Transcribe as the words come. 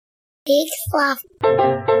big fluff.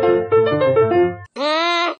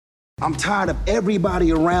 I'm tired of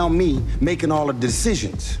everybody around me making all the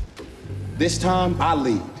decisions. This time, I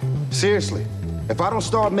lead. Seriously. If I don't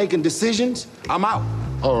start making decisions, I'm out.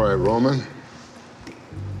 All right, Roman.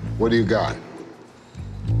 What do you got?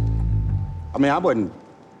 I mean, I wasn't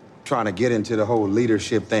trying to get into the whole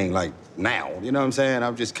leadership thing like now, you know what I'm saying?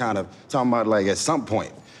 I'm just kind of talking about like at some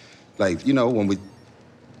point. Like, you know, when we,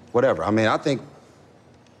 whatever. I mean, I think,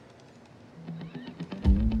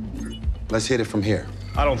 let's hit it from here.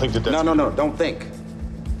 I don't think that that's... No, don't think.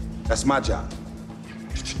 That's my job.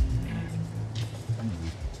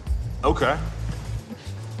 Okay.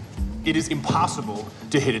 It is impossible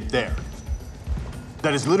to hit it there.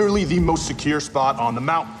 That is literally the most secure spot on the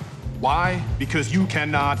mountain. Why? Because you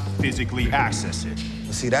cannot physically access it.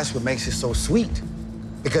 See, that's what makes it so sweet.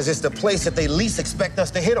 Because it's the place that they least expect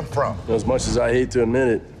us to hit them from. As much as I hate to admit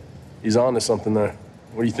it, he's on to something there.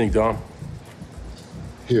 What do you think, Dom?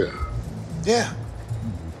 Here. Yeah.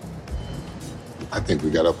 I think we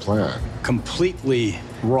got a plan. Completely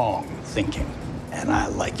wrong thinking, and I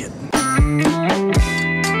like it.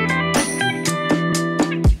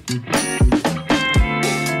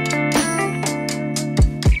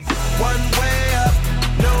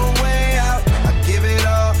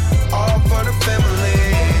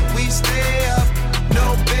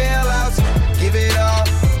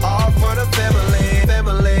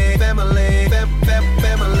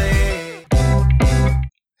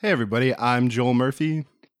 Hey everybody, I'm Joel Murphy.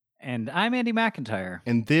 And I'm Andy McIntyre.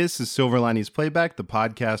 And this is Silver Linings Playback, the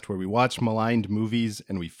podcast where we watch maligned movies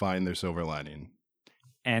and we find their silver lining.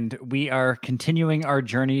 And we are continuing our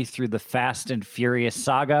journey through the Fast and Furious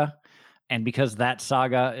saga. And because that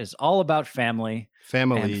saga is all about family.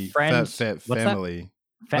 Family. And friends. Family.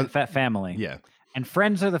 Family. Yeah. And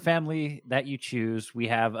friends are the family that you choose. We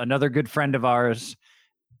have another good friend of ours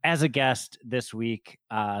as a guest this week.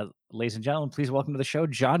 Ladies and gentlemen, please welcome to the show,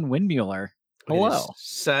 John Windmuller. Hello.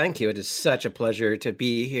 Thank you. It is such a pleasure to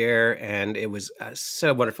be here, and it was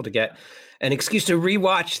so wonderful to get an excuse to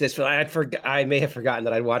rewatch this film. I may have forgotten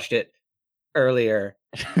that I'd watched it earlier,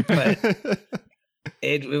 but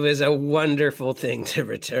it was a wonderful thing to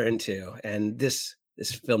return to, and this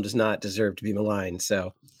film does not deserve to be maligned.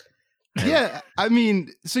 So, yeah, I mean,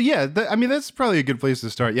 that's probably a good place to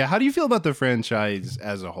start. Yeah, how do you feel about the franchise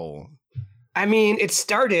as a whole? I mean, it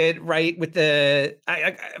started right with the.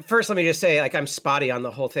 First, let me just say, like, I'm spotty on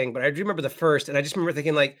the whole thing, but I do remember the first, and I just remember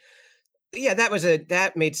thinking, like, yeah,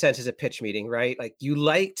 that made sense as a pitch meeting, right? Like, you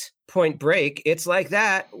liked Point Break, it's like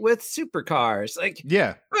that with supercars, like,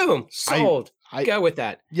 yeah, boom, sold. Go with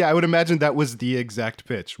that. Yeah, I would imagine that was the exact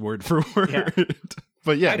pitch, word for word. Yeah.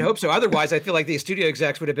 But yeah, I'd hope so. Otherwise, I feel like the studio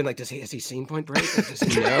execs would have been like, has he seen Point Break? Does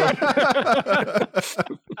he know?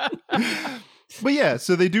 But yeah,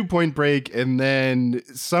 so they do Point Break, and then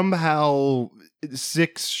somehow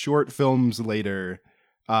 6 short films later,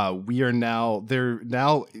 they're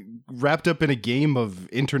now wrapped up in a game of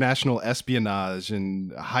international espionage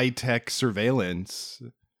and high-tech surveillance.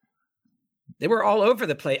 They were all over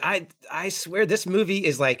the place. I swear this movie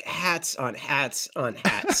is like hats on hats on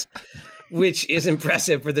hats, which is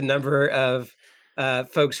impressive for the number of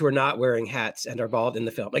folks who are not wearing hats and are bald in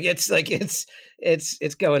the film.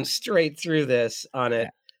 It's going straight through this on it.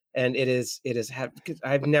 And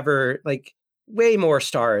I've never, like, way more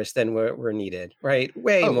stars than were needed, right?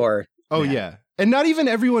 Way more. Oh yeah. And not even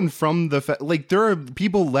everyone from there are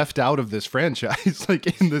people left out of this franchise,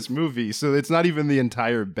 like in this movie. So it's not even the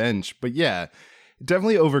entire bench, but yeah,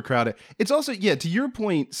 definitely overcrowded. It's also, yeah, to your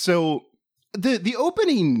point. So the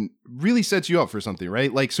opening really sets you up for something,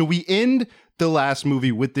 right? Like, so we end the last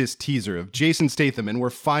movie with this teaser of Jason Statham, and we're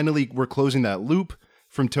closing that loop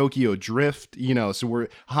from Tokyo Drift, so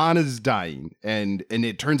Han is dying, and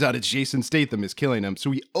it turns out it's Jason Statham is killing him. So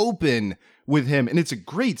we open with him, and it's a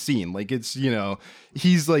great scene. Like, it's,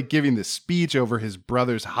 he's like giving this speech over his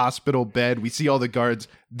brother's hospital bed. We see all the guards.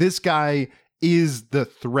 This guy is the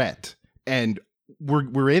threat, and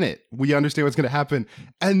we're in it. We understand what's going to happen.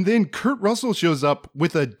 And then Kurt Russell shows up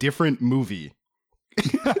with a different movie.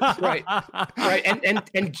 right.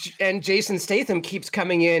 And Jason Statham keeps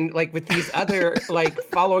coming in, like, with these other, like,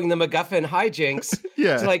 following the MacGuffin hijinks.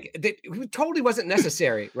 Yeah, so, like, it totally wasn't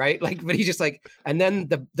necessary, right? Like, but he's just like, and then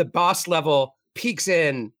the boss level peeks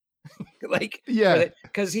in, like, yeah,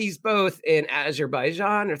 because he's both in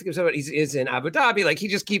Azerbaijan, or he's in Abu Dhabi. Like, he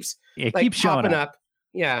just keeps keeps popping up.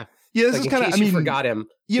 Yeah, this like, is kind of. You forgot him.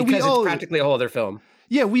 Yeah, because it's practically a whole other film.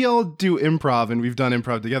 Yeah, we all do improv and we've done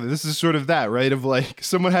improv together. This is sort of that, right? Of like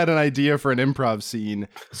someone had an idea for an improv scene.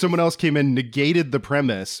 Someone else came in, negated the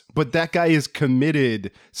premise, but that guy is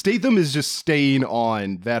committed. Statham is just staying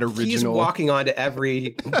on that original. He's walking on to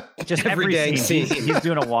every Just everyday scene. scene. He's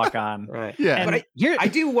doing a walk on. Right. Yeah. But I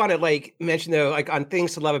do want to like mention though, like on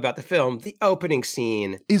things to love about the film, the opening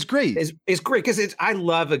scene is great. is great because I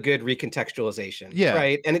love a good recontextualization. Yeah.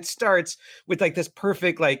 Right. And it starts with like this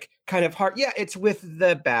perfect, like kind of heart. Yeah, it's with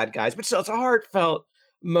the bad guys, but still it's a heartfelt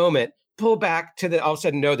moment. Pull back to all of a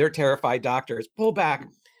sudden, no, they're terrified doctors. Pull back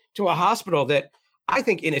to a hospital that I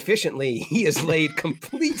think inefficiently he has laid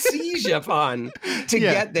complete siege upon to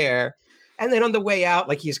get there. And then on the way out,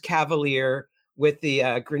 like he's cavalier with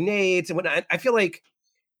the grenades and whatnot. I feel like,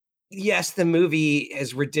 yes, the movie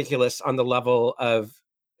is ridiculous on the level of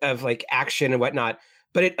like action and whatnot,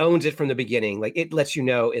 but it owns it from the beginning. Like it lets you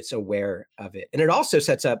know it's aware of it. And it also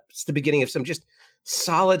sets up the beginning of some just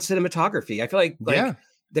solid cinematography. I feel like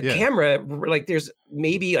the camera, like there's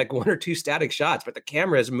maybe like one or two static shots, but the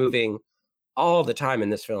camera is moving all the time in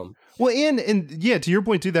this film. Well, and yeah, to your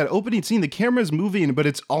point too, that opening scene, the camera's moving, but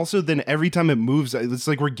it's also then every time it moves, it's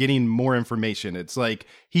like we're getting more information. It's like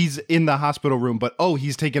he's in the hospital room, but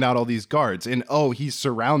he's taken out all these guards, and he's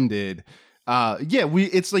surrounded.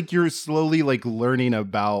 It's like you're slowly like learning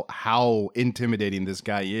about how intimidating this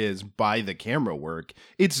guy is by the camera work.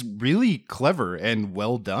 It's really clever and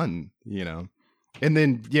well done, you know. And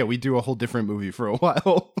then, we do a whole different movie for a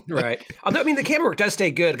while. Right. Although, I mean, the camera work does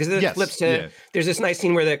stay good because then it flips to, there's this nice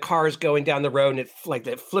scene where the car is going down the road and it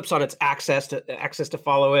flips on its axis to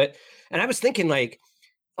follow it. And I was thinking like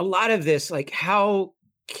a lot of this, like how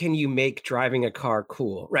can you make driving a car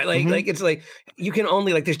cool, right? Like, like it's like, you can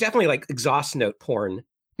only like, there's definitely like exhaust note porn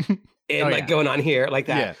and going on here like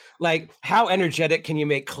that. Yeah. Like how energetic can you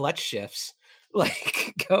make clutch shifts?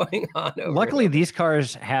 Like going on over. Luckily, these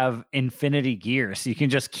cars have infinity gear, so you can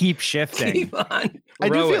just keep shifting. Keep on I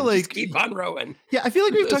do feel like just keep on rowing. Yeah, I feel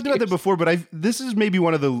like we've talked about that before, but this is maybe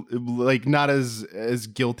one of the like not as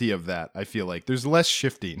guilty of that. I feel like there's less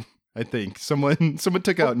shifting. I think someone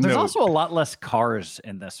took out. There's also a lot less cars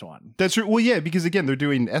in this one. That's true. Well, yeah, because again, they're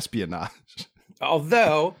doing espionage.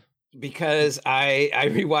 Although, because I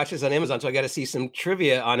rewatched this on Amazon, so I got to see some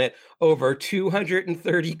trivia on it. Over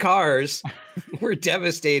 230 cars were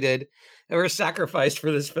devastated and were sacrificed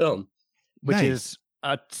for this film, which is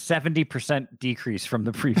a 70% decrease from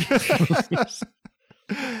the previous movies.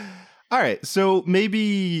 All right, so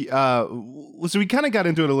maybe so we kind of got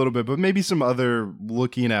into it a little bit, but maybe some other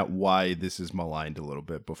looking at why this is maligned a little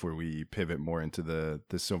bit before we pivot more into the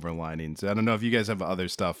silver linings. I don't know if you guys have other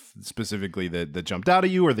stuff specifically that jumped out at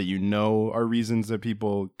you or that you know are reasons that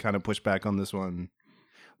people kind of push back on this one.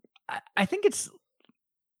 I think it's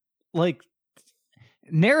like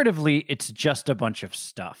narratively, it's just a bunch of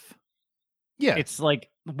stuff. Yeah. It's like,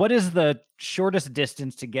 what is the shortest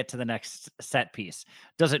distance to get to the next set piece?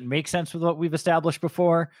 Does it make sense with what we've established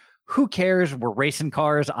before? Who cares? We're racing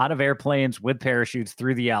cars out of airplanes with parachutes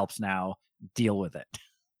through the Alps now. Deal with it.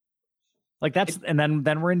 Like that's, and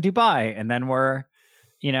then we're in Dubai, and then we're,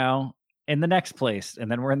 in the next place, and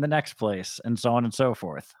then we're in the next place, and so on and so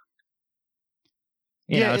forth.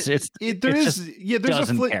 There's a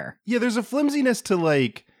flimsiness to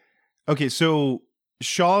like, okay, so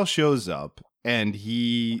Shaw shows up and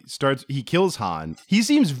he kills Han. He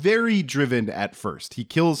seems very driven at first. He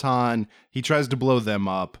kills Han. He tries to blow them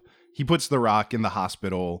up. He puts the Rock in the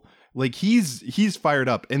hospital. Like he's fired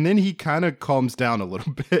up, and then he kind of calms down a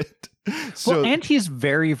little bit. And he's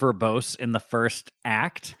very verbose in the first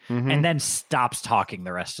act, and then stops talking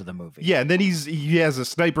the rest of the movie. Yeah, and then he has a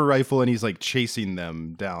sniper rifle, and he's like chasing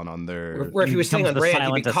them down on their. Where if he was staying on brand,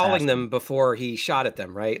 he'd be calling them before he shot at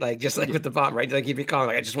them, right? Like just like with the bomb, right? Like he'd be calling,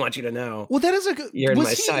 like, "I just want you to know." Well, that is you're in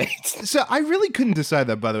my sights. So I really couldn't decide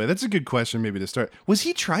that. By the way, that's a good question, maybe to start. Was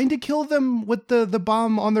he trying to kill them with the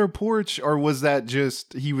bomb on their porch, or was that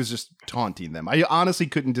just he was just taunting them? I honestly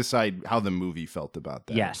couldn't decide how the movie felt about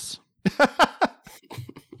that. Yes.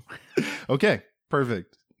 Okay,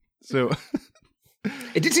 perfect. So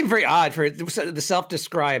it did seem very odd for the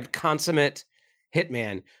self-described consummate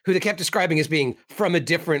hitman who they kept describing as being from a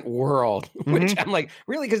different world, which I'm like,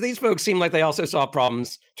 really? Because these folks seem like they also saw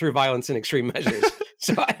problems through violence and extreme measures.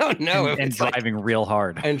 So I don't know. And driving real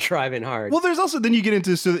hard. And driving hard. Well, there's also, then you get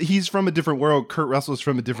into, so he's from a different world. Kurt Russell's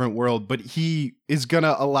from a different world, but he is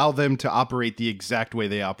gonna allow them to operate the exact way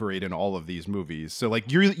they operate in all of these movies. So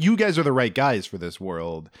like you guys are the right guys for this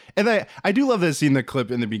world. And I do love that scene, the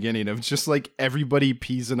clip in the beginning of just like everybody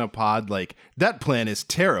pees in a pod, like that plan is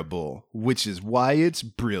terrible, which is why it's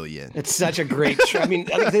brilliant. It's such a great trope. I mean,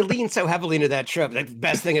 like, they lean so heavily into that trope. Like, the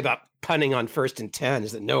best thing about punning on 1st and 10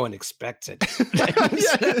 is that no one expects it.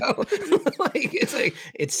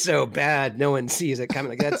 It's so bad, no one sees it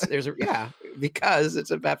coming. Like because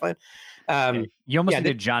it's a bad plan. You almost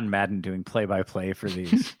did John Madden doing play-by-play for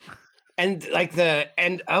these. And like the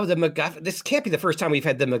MacGuffin. This can't be the first time we've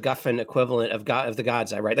had the MacGuffin equivalent of the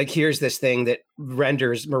God's Eye, right? Like, here's this thing that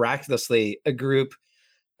renders miraculously a group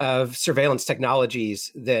of surveillance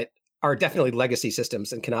technologies that are definitely legacy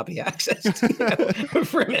systems and cannot be accessed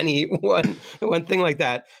from any one thing like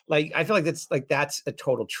that. Like, I feel like that's a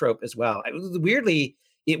total trope as well. Weirdly,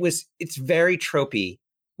 it's very tropey,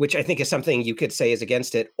 which I think is something you could say is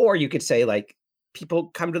against it, or you could say like people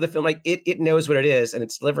come to the film like it knows what it is and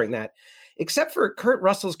it's delivering that, except for Kurt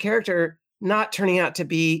Russell's character not turning out to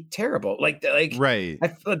be terrible. Like right.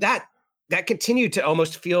 That continued to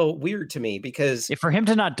almost feel weird to me because for him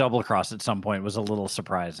to not double cross at some point was a little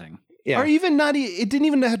surprising. Yeah. Or even not, it didn't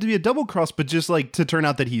even have to be a double cross, but just like to turn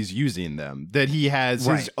out that he's using them, that he has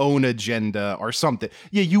his own agenda or something.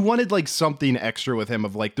 Yeah, you wanted like something extra with him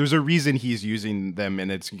of like, there's a reason he's using them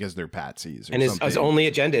and it's because they're patsies. And his only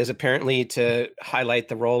agenda is apparently to highlight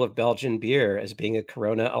the role of Belgian beer as being a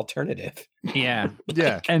Corona alternative. Yeah.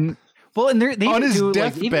 Yeah. And they on his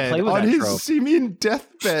deathbed, on his seeming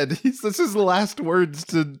deathbed, this is his last words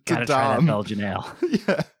to Gotta Dom. try that Belgian ale.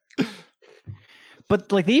 Yeah. But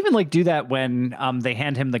like they even like do that when they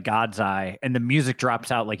hand him the God's Eye and the music drops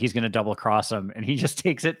out like he's going to double cross him, and he just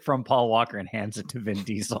takes it from Paul Walker and hands it to Vin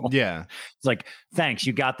Diesel. Yeah. It's like, thanks,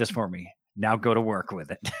 you got this for me. Now go to work with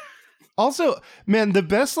it. Also, man, the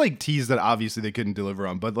best like tease that obviously they couldn't deliver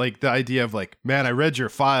on, but like the idea of like, man, I read your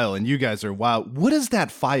file and you guys are wild. What does that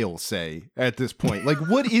file say at this point? Like,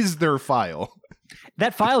 what is their file?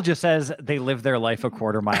 That file just says they live their life a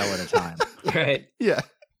quarter mile at a time. Right. Yeah.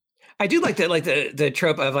 I do like the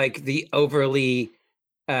trope of like the overly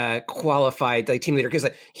qualified like team leader, because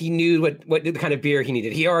like he knew what kind of beer he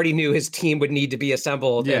needed. He already knew his team would need to be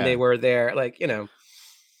assembled, and they were there. Like, you know.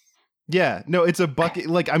 Yeah, no, it's a bucket.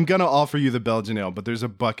 Like, I'm gonna offer you the Belgian ale, but there's a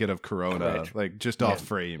bucket of Corona, like just off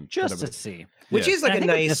frame, just to see. Which is like a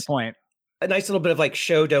nice point, a nice little bit of like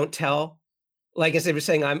show don't tell. Like, as they were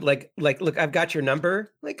saying, I'm like, look, I've got your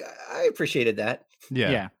number. Like, I appreciated that.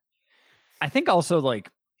 Yeah. I think also like,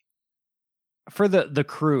 for the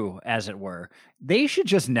crew, as it were, they should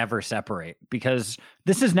just never separate, because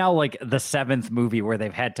this is now like the 7th movie where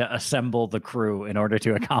they've had to assemble the crew in order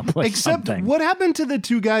to accomplish something. What happened to the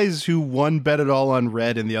two guys who one bet it all on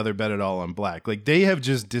red and the other bet it all on black? Like, they have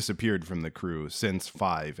just disappeared from the crew since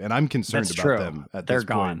 5, and I'm concerned about them at They're this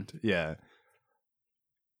gone. point. Yeah.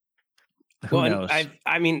 Who knows?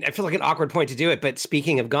 I mean, I feel like an awkward point to do it, but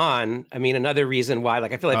speaking of gone, I mean, another reason why,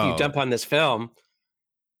 like, I feel like if you jump on this film,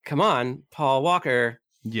 come on, Paul Walker.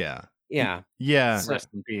 Yeah. Rest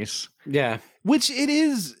in peace. Yeah. Which it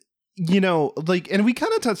is, you know, like, and we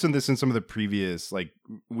kind of touched on this in some of the previous like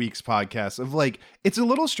weeks podcasts of like, it's a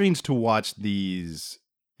little strange to watch these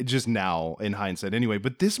just now in hindsight anyway,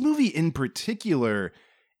 but this movie in particular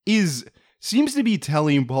seems to be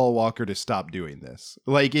telling Paul Walker to stop doing this.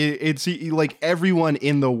 Like, it's like everyone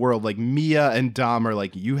in the world, like Mia and Dom are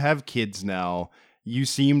like, you have kids now. You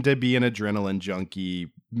seem to be an adrenaline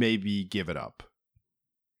junkie. Maybe give it up.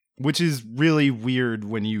 Which is really weird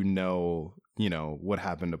when you know what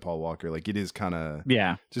happened to Paul Walker. Like, it is kind of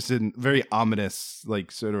just a very ominous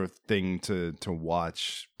like sort of thing to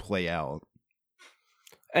watch play out.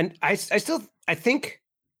 And I think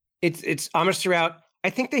it's ominous throughout. I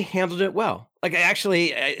think they handled it well. Like,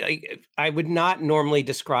 I would not normally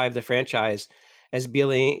describe the franchise as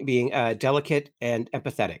being delicate and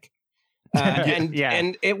empathetic.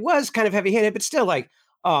 And it was kind of heavy-handed, but still, like,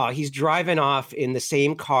 he's driving off in the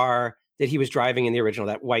same car that he was driving in the original,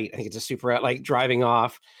 that white, I think it's a Super, like, driving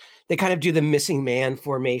off. They kind of do the missing man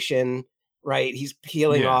formation, right? He's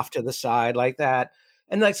peeling off to the side like that.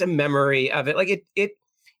 And like some memory of it. Like,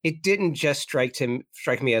 it didn't just strike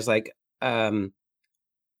me as like,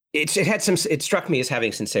 it struck me as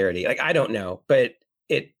having sincerity. Like, I don't know, but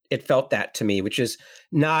it felt that to me, which is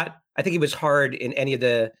not, I think it was hard in any of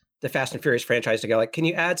the Fast and Furious franchise to go like, can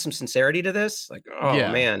you add some sincerity to this? Like,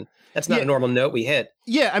 man, that's not a normal note we hit.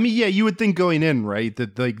 Yeah, I mean, you would think going in, right,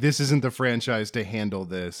 that like this isn't the franchise to handle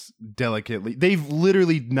this delicately. They've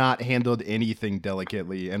literally not handled anything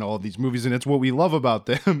delicately in all of these movies, and it's what we love about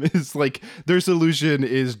them is like their solution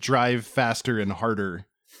is drive faster and harder.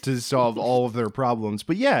 to solve all of their problems.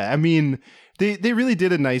 But yeah, I mean, they really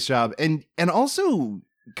did a nice job, and also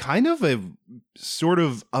kind of a sort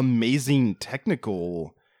of amazing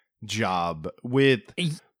technical job with.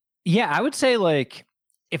 Yeah, I would say, like,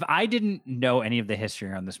 if I didn't know any of the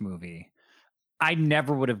history on this movie, I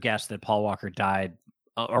never would have guessed that Paul Walker died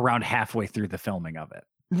around halfway through the filming of it.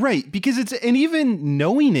 Right, because and even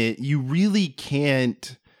knowing it, you really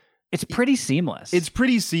can't. It's pretty seamless. It's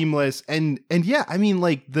pretty seamless, and yeah, I mean,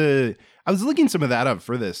 like I was looking some of that up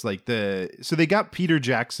for this, like so they got Peter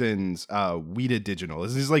Jackson's Weta Digital.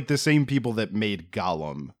 This is like the same people that made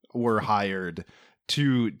Gollum were hired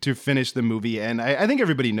to finish the movie, and I think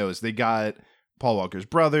everybody knows they got Paul Walker's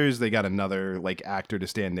brothers, they got another like actor to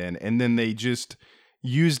stand in, and then they just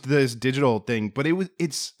used this digital thing, but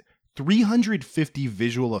it's 350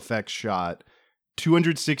 visual effects shot.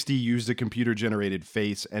 260 used a computer-generated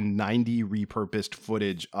face, and 90 repurposed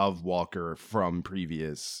footage of Walker from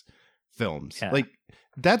previous films. Yeah. Like,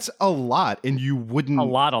 that's a lot, and you wouldn't... A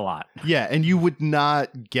lot. Yeah, and you would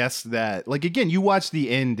not guess that. Like, again, you watch the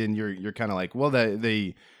end, and you're kind of like, well,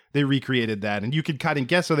 they recreated that, and you could kind of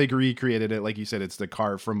guess how they recreated it. Like you said, it's the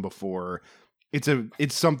car from before. It's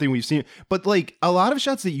something we've seen. But, like, a lot of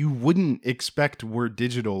shots that you wouldn't expect were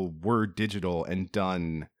digital and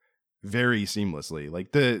done very seamlessly. Like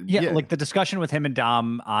like the discussion with him and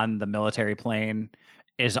Dom on the military plane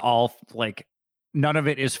is all like, none of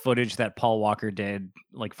it is footage that Paul Walker did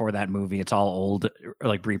like for that movie. It's all old,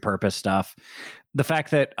 like repurposed stuff. The fact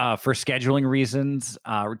that for scheduling reasons,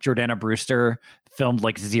 Jordana Brewster filmed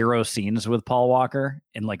like 0 scenes with Paul Walker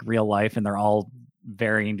in like real life, and they're all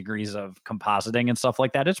varying degrees of compositing and stuff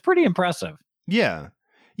like that. It's pretty impressive. Yeah,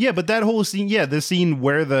 but that whole scene, the scene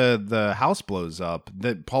where the house blows up,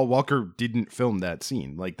 that Paul Walker didn't film that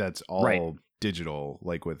scene. Like, that's all digital,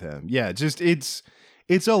 like with him. Yeah, just it's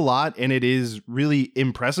a lot, and it is really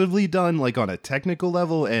impressively done, like on a technical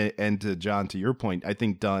level, and to John, to your point, I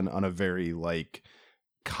think done on a very like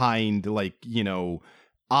kind, like, you know,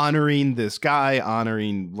 honoring this guy,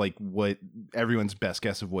 honoring like what everyone's best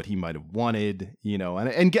guess of what he might have wanted, you know, and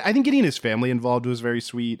I think getting his family involved was very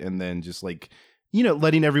sweet, and then just like, you know,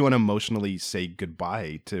 letting everyone emotionally say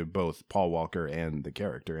goodbye to both Paul Walker and the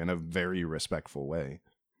character in a very respectful way.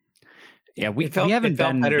 Yeah, we haven't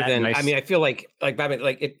been better than. nice. I mean, I feel like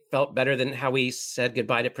it felt better than how we said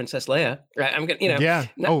goodbye to Princess Leia. Right? I'm gonna, you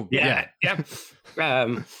know. Yeah.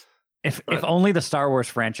 If only the Star Wars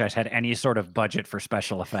franchise had any sort of budget for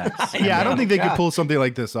special effects. Yeah, I don't think they could pull something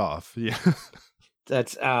like this off. Yeah.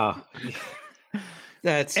 That's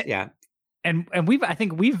yeah. And I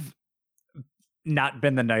think we've not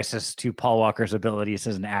been the nicest to Paul Walker's abilities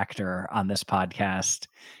as an actor on this podcast.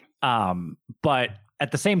 But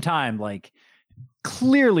at the same time, like,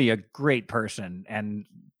 clearly a great person, and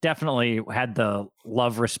definitely had the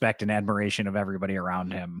love, respect, and admiration of everybody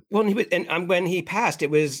around him. Well, when he passed, it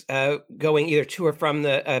was going either to or from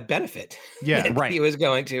the benefit. Yeah, right. He was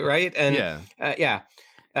going to, right? And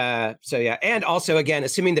so yeah, and also again,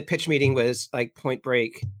 assuming the pitch meeting was like Point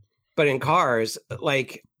Break, but in cars,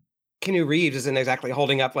 like Keanu Reeves isn't exactly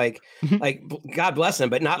holding up like God bless him,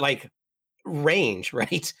 but not like range,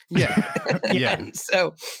 right? Yeah, yeah.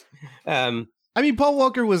 So, I mean, Paul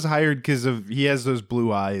Walker was hired because he has those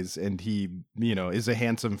blue eyes, and he, you know, is a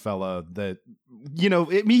handsome fella that, you know,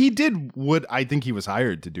 he did what I think he was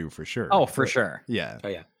hired to do for sure. Oh, for sure. Yeah. Oh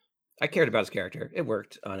yeah. I cared about his character. It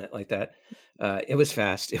worked on it like that. It was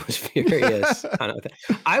fast. It was furious.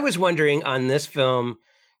 I was wondering on this film,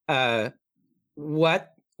 what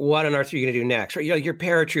on earth are you going to do next? Right? You know, you're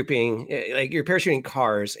paratrooping, like you're parachuting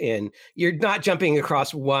cars in. You're not jumping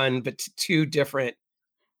across one, but two different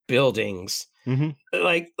buildings. Mm-hmm.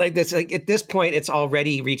 Like this. Like at this point, it's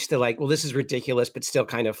already reached the like, well, this is ridiculous, but still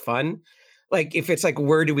kind of fun. Like if it's like,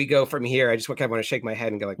 where do we go from here? I just kind of want to shake my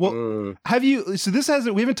head and go like, well, have you? So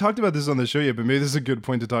we haven't talked about this on the show yet, but maybe this is a good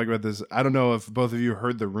point to talk about this. I don't know if both of you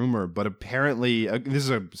heard the rumor, but apparently this is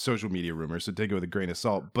a social media rumor, so take it with a grain of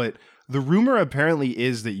salt. But the rumor apparently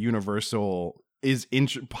is that Universal is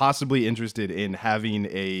possibly interested in having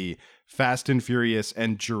a Fast and Furious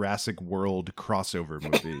and Jurassic World crossover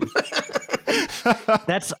movie.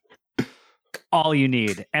 That's all you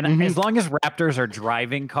need. And as long as Raptors are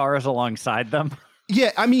driving cars alongside them.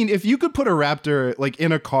 Yeah, I mean, if you could put a Raptor like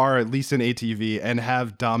in a car, at least an ATV, and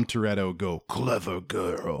have Dom Toretto go "clever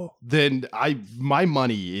girl," then my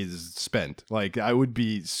money is spent. Like, I would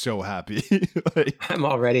be so happy. Like, I'm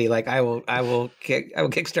already like I will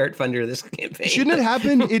kickstart funder this campaign. shouldn't it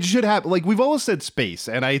happen? It should happen. Like, we've always said space,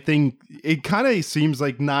 and I think it kind of seems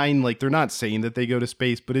like 9. Like, they're not saying that they go to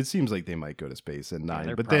space, but it seems like they might go to space in 9.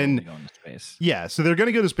 They're but probably then, going to space. yeah, so they're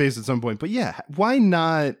gonna go to space at some point. But yeah, why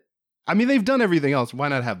not? I mean, they've done everything else. Why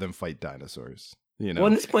not have them fight dinosaurs? You know.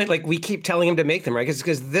 Well, at this point, like we keep telling him to make them, right?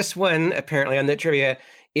 Because this one, apparently on the trivia,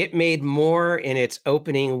 it made more in its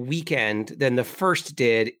opening weekend than the first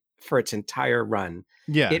did for its entire run.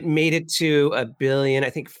 Yeah. It made it to $1 billion, I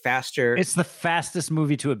think, faster. It's the fastest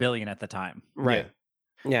movie to $1 billion at the time. Right.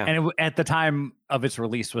 Yeah. And at the time of its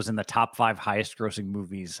release was in the top 5 highest grossing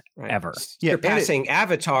movies ever. Yeah, Surpassing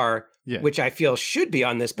Avatar, Yeah. which I feel should be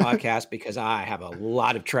on this podcast because I have a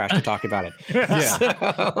lot of trash to talk about it.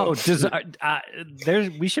 Yeah. Oh,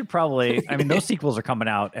 we should probably, I mean, those sequels are coming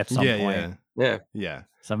out at some point. Yeah.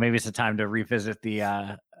 So maybe it's a time to revisit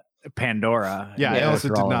the Pandora. Yeah, I also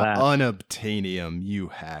for did all of not that. unobtainium, you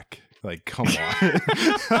hack. Like, come on.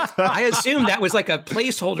 I assumed that was like a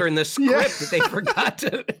placeholder in the script that they forgot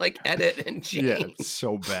to like edit and change. Yeah, it's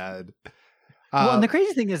so bad. Well, and the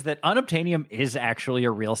crazy thing is that unobtainium is actually a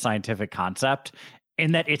real scientific concept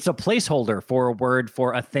in that it's a placeholder for a word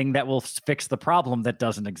for a thing that will fix the problem that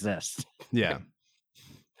doesn't exist. Yeah.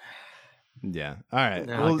 Yeah. All right.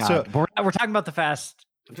 Oh, well, so We're talking about the Fast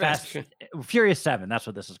Furious 7. That's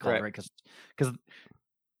what this is called, right? Because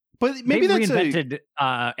but maybe they that's reinvented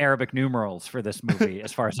Arabic numerals for this movie,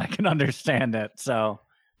 as far as I can understand it. So,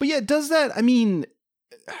 but yeah, does that? I mean,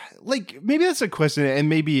 like maybe that's a question, and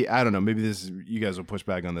maybe I don't know. Maybe you guys will push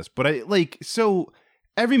back on this, but so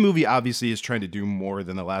every movie obviously is trying to do more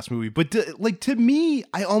than the last movie, but to me,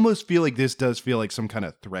 I almost feel like this does feel like some kind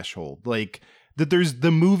of threshold, like that there's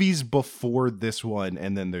the movies before this one,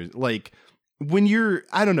 and then there's like when you're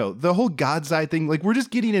I don't know the whole God's Eye thing. Like we're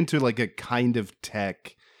just getting into like a kind of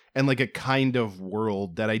tech and like a kind of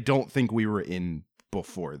world that I don't think we were in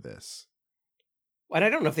before this. And I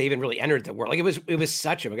don't know if they even really entered the world. Like it was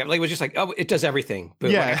such a like it was just like, oh, it does everything.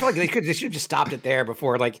 Boom. Yeah. Like, I feel like they should have just stopped it there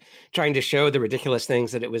before like trying to show the ridiculous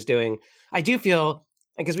things that it was doing. I do feel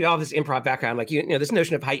because we all have this improv background, like you know, this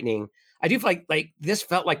notion of heightening. I do feel like this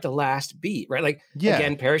felt like the last beat, right? Like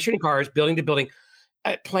again, parachuting cars, building to building,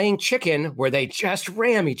 playing chicken where they just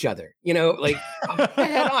ram each other, you know, like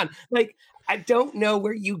head on. Like I don't know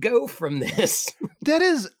where you go from this. That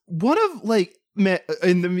is one of like,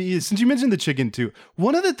 since you mentioned the chicken too,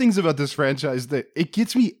 one of the things about this franchise that it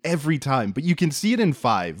gets me every time, but you can see it in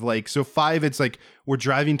 5. Like, so 5, it's like, we're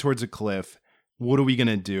driving towards a cliff. What are we going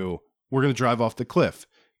to do? We're going to drive off the cliff.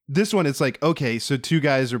 This one, it's like, okay, so 2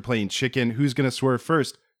 guys are playing chicken. Who's going to swerve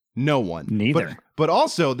first? No one. Neither. But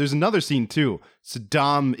also, there's another scene too. So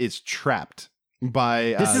Dom is trapped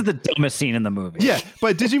by this is the dumbest scene in the movie. Yeah,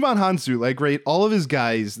 but Digimon Hansu, like, right, all of his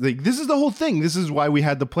guys, like, this is the whole thing. This is why we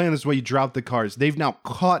had the plan. This is why you dropped the cars. They've now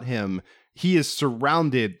caught him. He is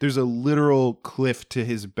surrounded. There's a literal cliff to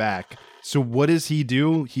his back. So what does he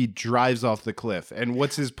do? He drives off the cliff. And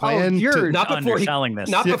what's his plan? You're not before he underselling this.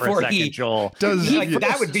 not for before a second, he Joel. does like,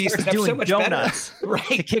 that would be starts so doing much donuts better. Right.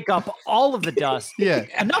 to kick up all of the dust. Yeah.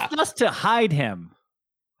 Enough dust to hide him.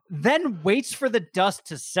 Then waits for the dust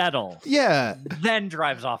to settle. Yeah. Then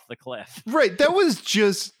drives off the cliff. Right. That was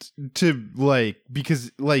just to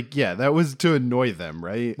because yeah, that was to annoy them,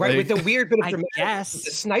 right? Right, Like, with the weird bit of I dramatic- guess.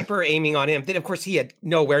 the sniper aiming on him. Then of course he had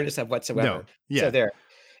no awareness of whatsoever. No, yeah. So there.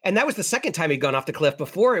 And that was the second time he'd gone off the cliff.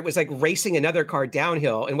 Before it was like racing another car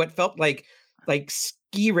downhill in what felt like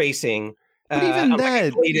ski racing. But even on like a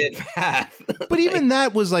that- graded path. But even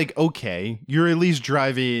that was like, okay, you're at least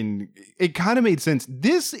driving. It kind of made sense.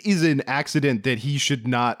 This is an accident that he should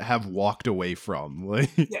not have walked away from. Like,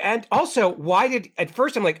 And also, why did at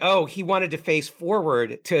first I'm like, oh, he wanted to face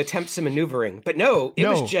forward to attempt some maneuvering, but no, it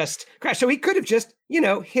No. was just crash. So he could have just,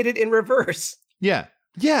 hit it in reverse. yeah.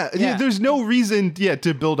 Yeah, Yeah. there's no reason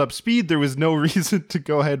to build up speed. There was no reason to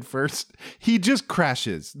go head first. He just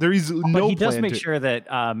crashes. There is no But he does plan make to- sure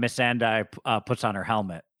that Miss Sandai puts on her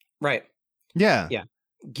helmet. Right. Yeah. Yeah.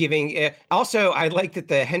 Giving also, I like that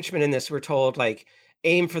the henchmen in this were told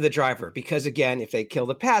aim for the driver, because again, if they kill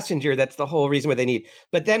the passenger, that's the whole reason what they need.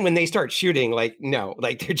 But then when they start shooting, no,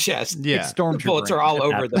 they're just Yeah. It's Stormtrooper. bullets are all at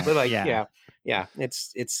that over them. point. They're yeah.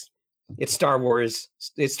 It's Star Wars.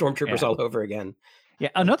 It's Stormtroopers Yeah. all over again. Yeah,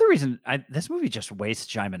 another reason this movie just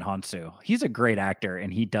wastes Djimon Hounsou. He's a great actor,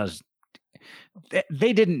 and he does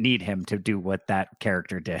they didn't need him to do what that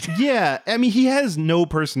character did. Yeah, I mean, he has no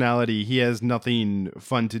personality. He has nothing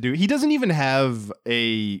fun to do. He doesn't even have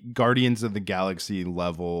a Guardians of the Galaxy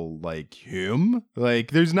level like him.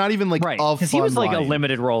 Like, there's not even like Right, a because he was fun like a line.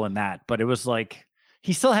 limited role in that, but it was like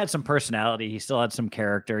he still had some personality. He still had some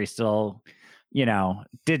character. He still,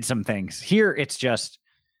 did some things. Here, it's just.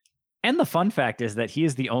 And the fun fact is that he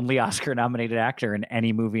is the only Oscar-nominated actor in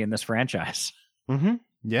any movie in this franchise. Mm-hmm.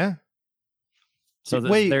 Yeah. So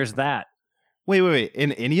there's that. Wait.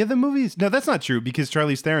 In any of the movies? No, that's not true because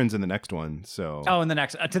Charlize Theron's in the next one. So Oh, in the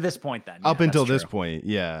next to this point, then up yeah, until that's this true. point,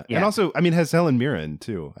 yeah. Yeah. And also, I mean, has Helen Mirren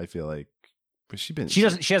too? I feel like, but she She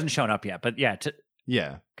hasn't shown up yet, but yeah,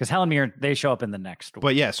 Yeah, because Helen Mirren they show up in the next one.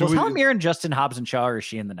 but yeah. So Was Helen Mirren just in Hobbs and Shaw, or is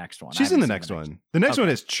she in the next one? she's in the next one. The next one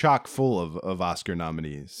Okay. is chock full of Oscar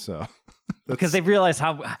nominees. So because they've realized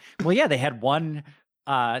how well. Yeah, they had one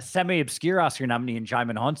semi-obscure Oscar nominee in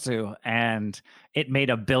Djimon Hounsou, and it made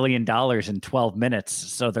 $1 billion in 12 minutes.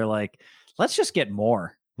 So they're like, let's just get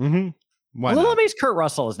more. mm-hmm. Why A little not? amazed Kurt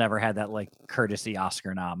Russell has never had that like courtesy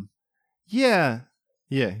Oscar nom. Yeah.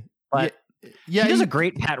 But Yeah, he does a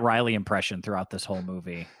great Pat Riley impression throughout this whole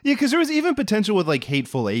movie. Yeah, because there was even potential with like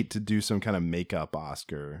Hateful Eight to do some kind of makeup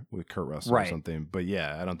Oscar with Kurt Russell or Right. something. But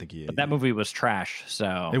yeah, I don't think he. But that movie was trash.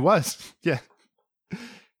 So It was. Yeah.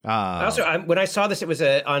 Also, when I saw this, it was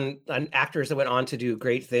on actors that went on to do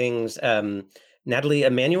great things. Natalie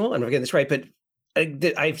Emmanuel, I'm not getting this right, but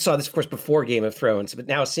I saw this, of course, before Game of Thrones, but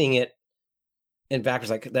now seeing it in back was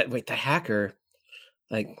like that. Wait, the hacker,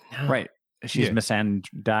 like no. right. She's Yeah. Miss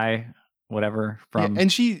Andai, whatever from.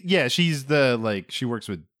 and she's the like she works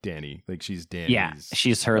with Danny. Like she's Danny's. Yeah,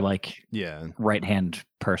 she's her like yeah. right hand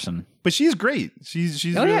person. But she's great. She's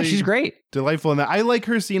Oh really yeah, she's great. delightful in that. I like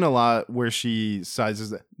her scene a lot where she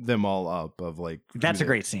sizes them all up of like That's who a they-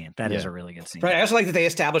 great scene. That is Yeah. a really good scene. Right. I also like that they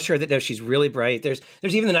established her that no, she's really bright. There's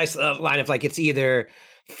even the nice line of like it's either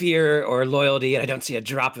fear or loyalty, and I don't see a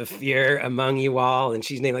drop of fear among you all. And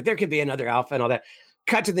she's named like there could be another alpha and all that.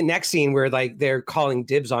 Cut to the next scene where like they're calling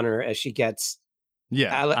dibs on her as she gets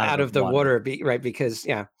Yeah. out of the water, right? Because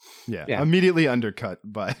Yeah. Yeah. Immediately undercut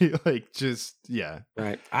by like just yeah.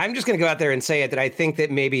 right. I'm just going to go out there and say it that I think that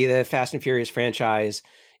maybe the Fast and Furious franchise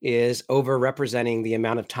is overrepresenting the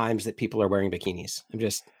amount of times that people are wearing bikinis. I'm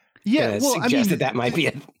just Yeah, well, I suggest mean, that might be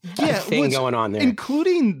a thing what's- going on there.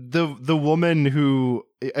 including the woman who,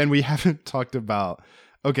 and we haven't talked about.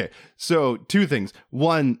 Okay, so two things.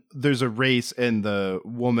 One, there's a race, and the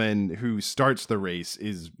woman who starts the race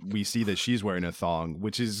we see that she's wearing a thong,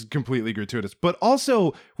 which is completely gratuitous. But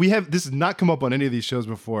also, this has not come up on any of these shows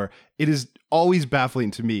before. It is always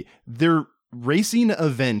baffling to me. Their racing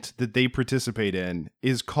event that they participate in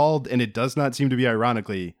is called, and it does not seem to be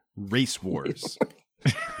ironically, Race Wars.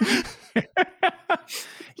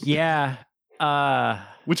 Yeah.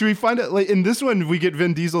 Which we find out like in this one, we get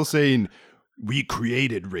Vin Diesel saying, "We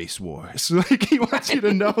created Race Wars." Like he wants you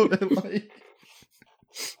to know that, like,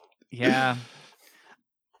 Yeah.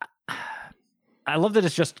 I love that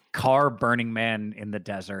it's just car Burning Man in the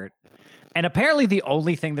desert. And apparently the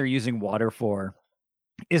only thing they're using water for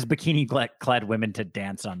is bikini clad women to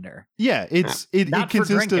dance under. yeah, it Not for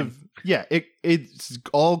consists drinking. of it's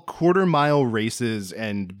all quarter-mile races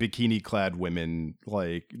and bikini-clad women.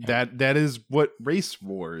 Like that is what Race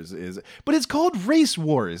Wars is. But it's called Race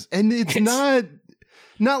Wars, and it's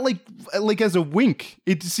not like as a wink.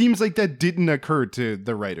 It seems like that didn't occur to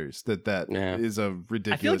the writers that Yeah. is a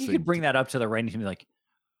ridiculous I feel like you thing. could bring that up to the writing team and be like,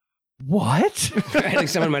 what? I think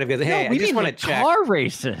someone might have been, hey, No, I we just mean want to like check. car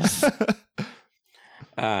races.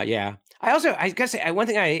 Yeah. I gotta say, one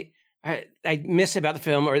thing I miss about the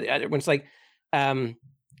film, or when it's like,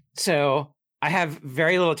 so I have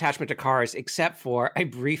very little attachment to cars, except for I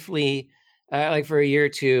briefly, like for a year or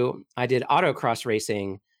two, I did autocross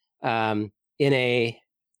racing in a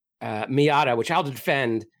Miata, which I'll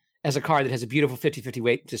defend as a car that has a beautiful 50-50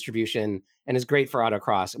 weight distribution and is great for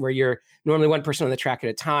autocross, where you're normally one person on the track at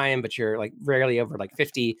a time, but you're like rarely over like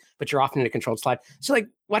 50, but you're often in a controlled slide. So like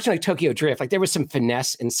watching like Tokyo Drift, like there was some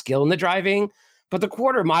finesse and skill in the driving, but the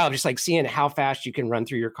quarter mile, just like seeing how fast you can run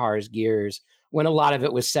through your car's gears when a lot of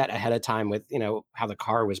it was set ahead of time with, how the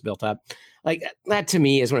car was built up. Like that to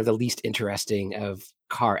me is one of the least interesting of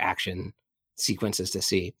car action sequences to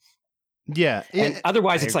see. Yeah, And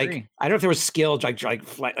otherwise, I it's like agree. I don't know if there was skill,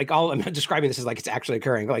 like all I'm describing this as like it's actually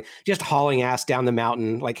occurring, but like just hauling ass down the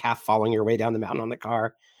mountain, like half falling your way down the mountain on the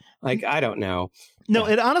car. Like I don't know. No,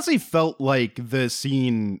 it honestly felt like the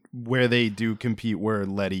scene where they do compete, where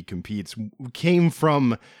Letty competes, came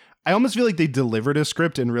from. I almost feel like they delivered a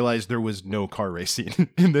script and realized there was no car race scene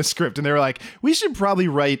in this script, and they were like, "We should probably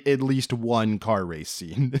write at least one car race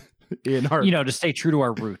scene." in our, to stay true to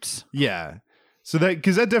our roots. Yeah. So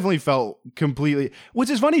because that definitely felt completely, which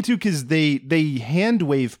is funny too, because they hand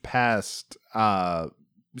wave past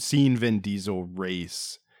seeing Vin Diesel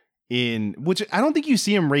race in, which I don't think you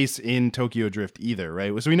see him race in Tokyo Drift either,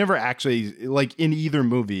 right? So we never actually, like, in either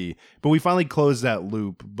movie, but we finally closed that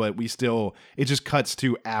loop, but it just cuts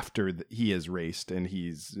to after he has raced, and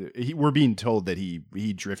we're being told that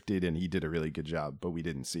he drifted and he did a really good job, but we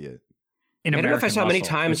didn't see it. I don't know if I saw many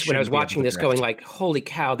times when I was watching this going like, holy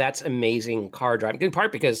cow, that's amazing car driving. In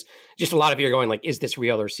part because just a lot of you are going like, is this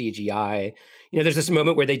real or CGI? There's this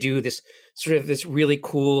moment where they do this sort of this really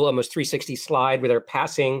cool, almost 360 slide where they're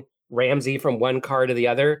passing Ramsey from one car to the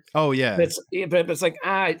other. Oh yeah. But it's like,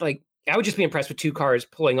 I would just be impressed with two cars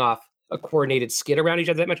pulling off a coordinated skid around each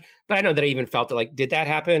other that much. But I know that I even felt that, like, did that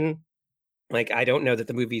happen? Like, I don't know that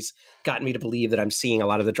the movie's gotten me to believe that I'm seeing a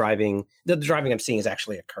lot of the driving I'm seeing is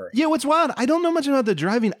actually occurring. Yeah, what's wild, I don't know much about the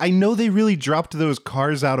driving. I know they really dropped those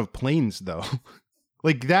cars out of planes, though.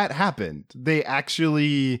 Like, that happened. They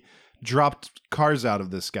actually dropped cars out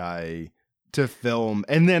of the sky to film.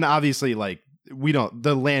 And then, obviously, like,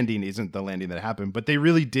 the landing isn't the landing that happened, but they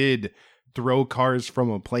really did throw cars from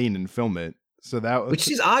a plane and film it. So that was...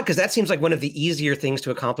 Which is odd, because that seems like one of the easier things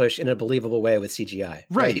to accomplish in a believable way with CGI.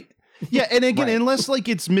 Right? Yeah, and again, Right. Unless like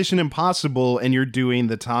it's Mission Impossible and you're doing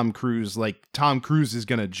the Tom Cruise, like Tom Cruise is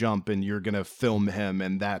going to jump and you're going to film him,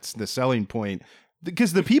 and that's the selling point,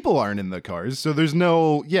 because the people aren't in the cars. So there's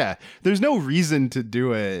no reason to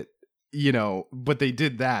do it, but they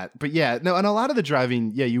did that. But yeah, no, and a lot of the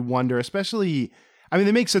driving, yeah, you wonder, especially, I mean,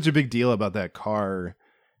 they make such a big deal about that car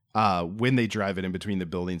when they drive it in between the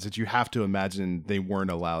buildings that you have to imagine they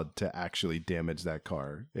weren't allowed to actually damage that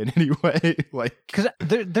car in any way. Like, because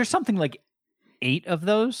there's something like 8 of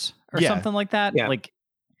those or something like that. Yeah. Like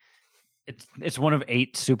it's one of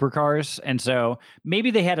 8 supercars, and so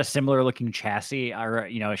maybe they had a similar looking chassis or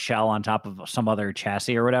a shell on top of some other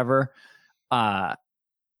chassis or whatever.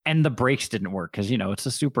 And the brakes didn't work because, it's a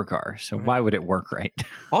supercar. So why would it work right?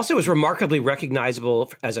 Also, it was remarkably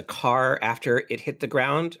recognizable as a car after it hit the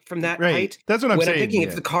ground from that height. That's what I'm saying. I'm thinking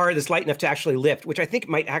if the car is light enough to actually lift, which I think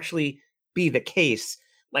might actually be the case,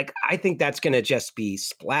 like, I think that's going to just be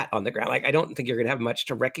splat on the ground. Like, I don't think you're going to have much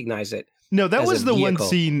to recognize it. No, that was the one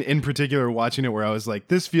scene in particular watching it where I was like,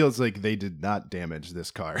 this feels like they did not damage this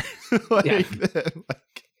car.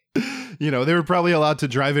 They were probably allowed to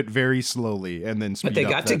drive it very slowly and then speed up. But they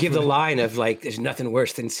got to give the line of, like, there's nothing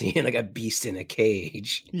worse than seeing like a beast in a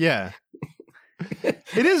cage. Yeah.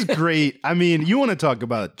 It is great. I mean, you want to talk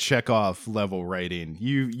about Chekhov level writing.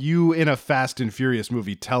 You in a Fast and Furious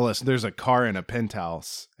movie tell us there's a car in a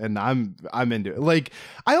penthouse, and I'm into it. Like,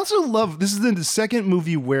 I also love, this is the second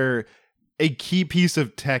movie where a key piece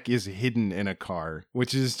of tech is hidden in a car,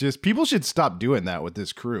 which is just, people should stop doing that with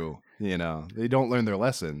this crew. They don't learn their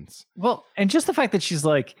lessons. Well, and just the fact that she's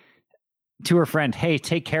like to her friend, hey,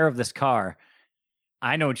 take care of this car.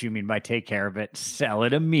 I know what you mean by take care of it. Sell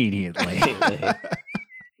it immediately.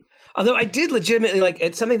 Although I did legitimately, like,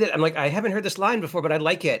 it's something that I'm like, I haven't heard this line before, but I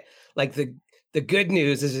like it. Like, the good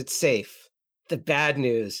news is it's safe. The bad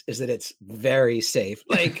news is that it's very safe.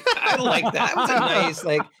 Like, I like that. That was a nice,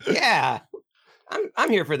 like, yeah. I'm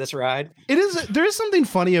here for this ride. There is something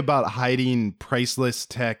funny about hiding priceless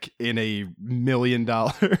tech in a $1 million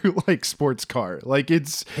like sports car. Like,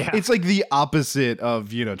 it's like the opposite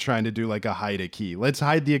of, trying to do like a hide a key. Let's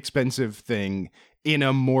hide the expensive thing in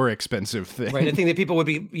a more expensive thing. Right. I think that people would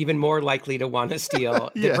be even more likely to want to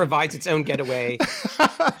steal. It provides its own getaway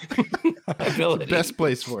ability. Best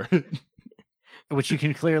place for it. Which you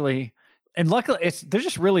can clearly, and luckily they're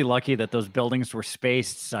just really lucky that those buildings were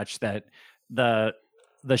spaced such that the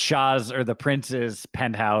Shah's or the prince's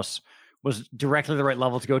penthouse was directly the right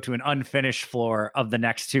level to go to an unfinished floor of the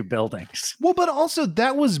next 2 buildings. Well, but also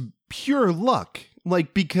that was pure luck.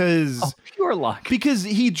 Like, because pure luck. Because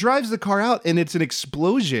he drives the car out and it's an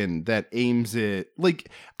explosion that aims it.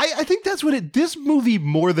 Like, I think that's what this movie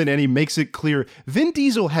more than any makes it clear. Vin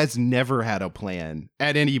Diesel has never had a plan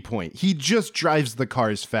at any point. He just drives the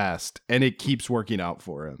cars fast and it keeps working out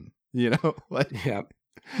for him. Like, yeah.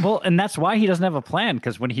 Well, and that's why he doesn't have a plan,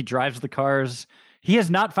 because when he drives the cars, he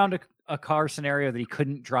has not found a car scenario that he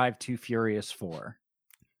couldn't drive Too Furious for.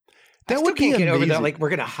 That would be get over amazing. that. Like, we're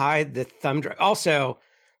going to hide the thumb drive. Also,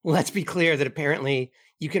 let's be clear that apparently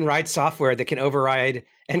you can write software that can override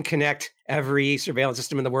and connect every surveillance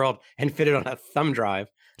system in the world and fit it on a thumb drive.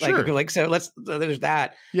 Like, Sure. so there's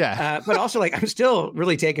that. Yeah. But also, like, I'm still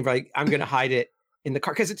really taken by, like, I'm going to hide it in the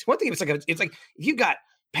car. Because it's one thing, it's like if you got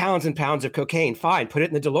pounds and pounds of cocaine, fine, put it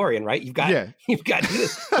in the DeLorean, right? You've got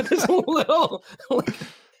this little, like,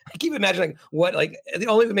 keep imagining what like it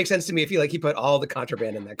only would make sense to me if he put all the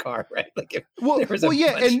contraband in that car, right? Like if there was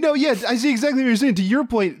I see exactly what you're saying. To your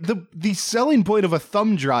point, the selling point of a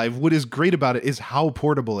thumb drive, what is great about it is how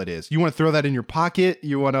portable it is. You want to throw that in your pocket,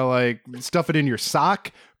 you want to like stuff it in your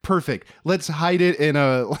sock. Perfect. Let's hide it in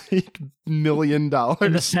a like $1 million in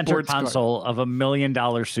the center console of $1 million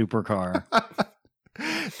supercar.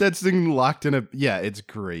 That's thing locked in it's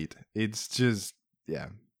great. It's just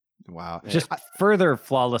wow. Just further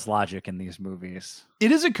flawless logic in these movies.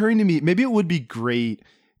 It is occurring to me, maybe it would be great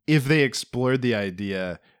if they explored the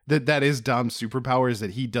idea that is Dom's superpower, is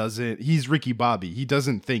that he's Ricky Bobby. He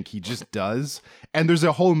doesn't think, he just does. And there's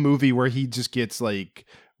a whole movie where he just gets like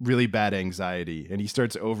really bad anxiety and he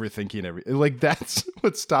starts overthinking everything. Like that's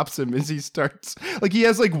what stops him, is he starts like he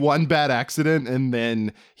has like one bad accident and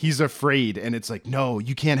then he's afraid, and it's like, no,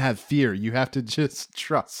 you can't have fear. You have to just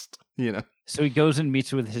trust, you know? So he goes and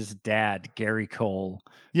meets with his dad, Gary Cole.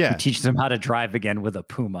 Yeah. Who teaches him how to drive again with a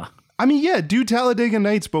Puma. I mean, yeah, do Talladega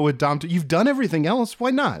Nights, but with Dom. You've done everything else. Why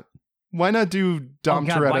not? Why not do Dom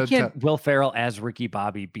Toretto? Why can't Will Ferrell as Ricky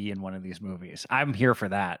Bobby be in one of these movies? I'm here for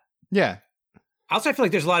that. Yeah. Also, I feel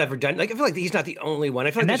like there's a lot of redundant. Like, I feel like he's not the only one.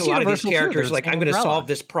 I feel like there's a lot of these characters. Like, I'm going to solve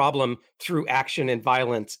this problem through action and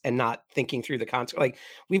violence, and not thinking through the consequence. Like,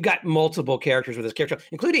 we've got multiple characters with this character,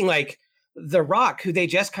 including like The Rock, who they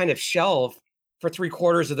just kind of shelve for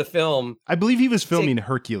 3/4 of the film. I believe he was filming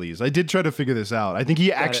Hercules. I did try to figure this out. I think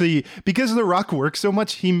he actually, because The Rock works so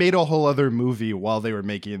much, he made a whole other movie while they were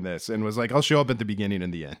making this, and was like, "I'll show up at the beginning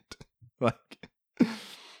and the end." Like.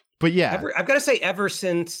 But yeah, I've got to say, ever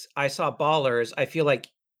since I saw Ballers, I feel like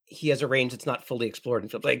he has a range that's not fully explored in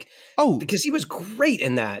film. Like, because he was great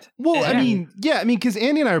in that. Well, I mean, because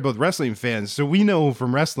Andy and I are both wrestling fans, so we know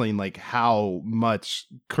from wrestling like how much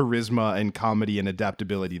charisma and comedy and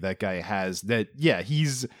adaptability that guy has. That he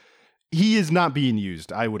is not being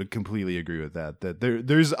used. I would completely agree with that. That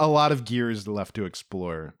there's a lot of gears left to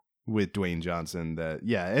explore with Dwayne Johnson.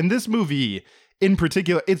 And this movie in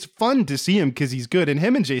particular, it's fun to see him because he's good, and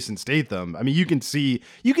him and Jason Statham. I mean, you can see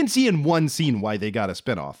in one scene why they got a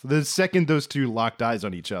spinoff. The second those two locked eyes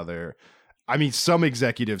on each other, I mean, some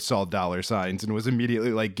executive saw dollar signs and was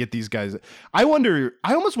immediately like, get these guys. I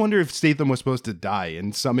almost wonder if Statham was supposed to die,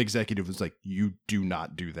 and some executive was like, you do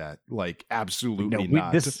not do that. Like, absolutely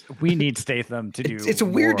not. We need Statham to do It's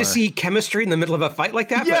weird to see chemistry in the middle of a fight like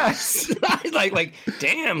that. Yes. like,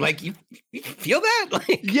 damn, like you feel that?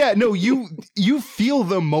 Like, yeah, no, you feel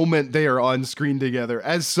the moment they are on screen together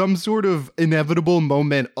as some sort of inevitable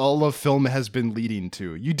moment all of film has been leading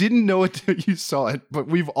to. You didn't know it till you saw it, but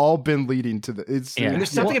we've all been leading to and there's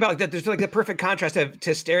something about that. There's like the perfect contrast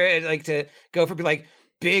to stare at, like, to go for like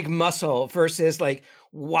big muscle versus like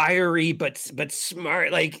wiry but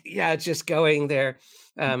smart. Like, yeah, it's just going there.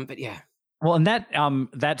 But yeah. Well, and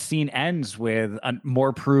that scene ends with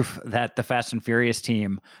more proof that the Fast and Furious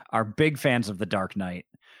team are big fans of The Dark Knight,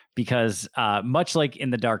 because much like in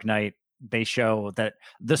The Dark Knight, they show that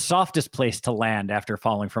the softest place to land after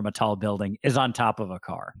falling from a tall building is on top of a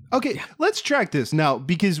car. Okay, let's track this now,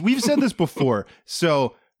 because we've said this before.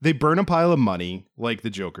 So they burn a pile of money like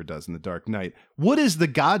the Joker does in The Dark Knight. What is the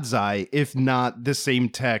God's Eye if not the same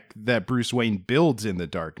tech that Bruce Wayne builds in The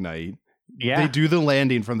Dark Knight? Yeah. They do the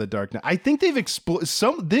landing from The Dark Knight. I think they've explored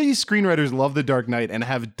these screenwriters love The Dark Knight and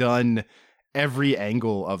have done every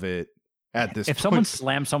angle of it. At this if point. Someone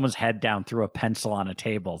slams someone's head down through a pencil on a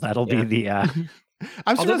table, that'll be the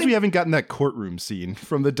I'm surprised we haven't gotten that courtroom scene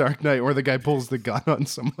from The Dark Knight where the guy pulls the gun on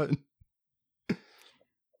someone.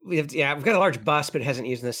 We've got a large bust, but it hasn't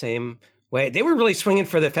used in the same way. They were really swinging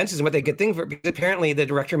for the fences, and what they good thing for, because apparently the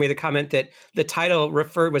director made the comment that the title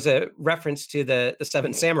was a reference to the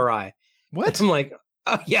Seven Samurai. What? I'm like,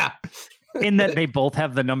 oh yeah. In that they both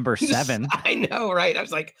have the number 7. I know, right? I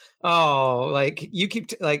was like, oh, like you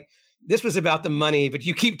keep this was about the money, but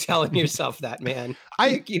you keep telling yourself that, man.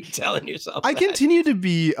 You keep telling yourself I continue to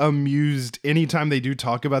be amused anytime they do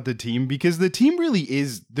talk about the team, because the team really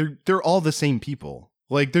is, they're all the same people.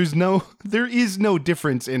 Like there is no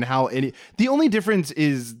difference in how the only difference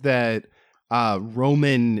is that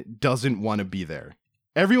Roman doesn't want to be there.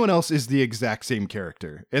 Everyone else is the exact same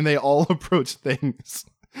character, and they all approach things.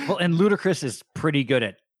 Well, and Ludacris is pretty good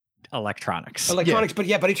at electronics. But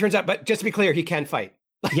he turns out, but just to be clear, he can fight.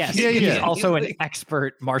 Yes, he's also an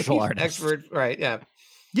expert martial artist. Expert, right? Yeah.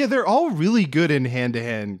 Yeah, they're all really good in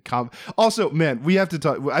hand-to-hand Also, man, we have to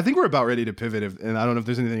talk. I think we're about ready to pivot, and I don't know if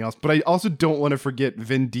there's anything else, but I also don't want to forget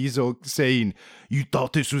Vin Diesel saying, "You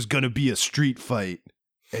thought this was going to be a street fight,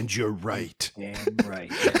 and you're right." Damn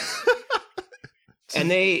right.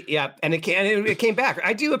 And it came back.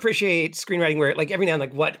 I do appreciate screenwriting where like every now and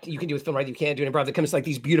like what you can do with film writing, you can't do in improv. It comes like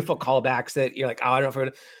these beautiful callbacks that you're like, oh, I don't know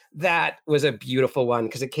if that was a beautiful one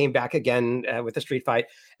because it came back again with the street fight.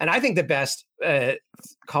 And I think the best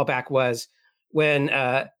callback was when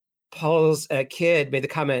Paul's kid made the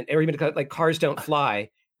comment, like cars don't fly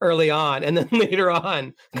early on, and then later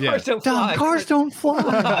on, cars don't fly. Cars don't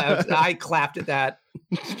fly. I clapped at that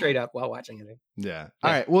straight up while watching it. Yeah.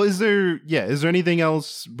 All right. Well, is there anything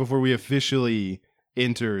else before we officially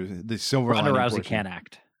enter the silver lining Ronda Rousey portion? can't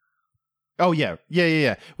act. Oh yeah.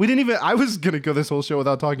 We didn't even. I was gonna go this whole show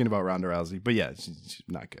without talking about Ronda Rousey, but yeah, she's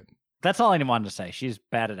not good. That's all I wanted to say. She's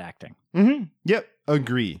bad at acting. Mm-hmm. Yep.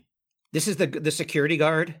 Agree. This is the security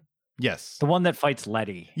guard. Yes. The one that fights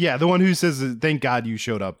Letty. Yeah, the one who says, "Thank God you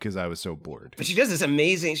showed up because I was so bored." But she does this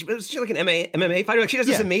amazing. She's like an MMA fighter. Like she does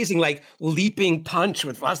this amazing like leaping punch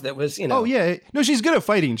with us that was Oh yeah, no, she's good at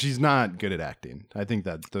fighting. She's not good at acting. I think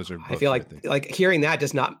that those are. I feel like hearing that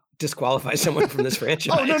does not disqualify someone from this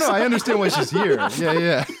franchise. Oh no, I understand why she's here.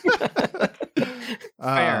 Yeah.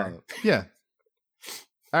 Fair. Yeah.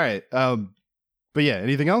 All right. But yeah,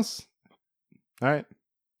 anything else? All right.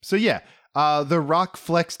 So yeah. The Rock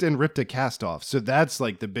flexed and ripped a cast off. So that's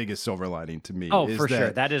like the biggest silver lining to me. Oh, for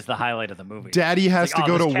sure. That is the highlight of the movie. Daddy has to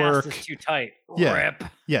go to work. Is too tight. Yeah. Rip.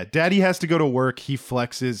 Yeah. Daddy has to go to work. He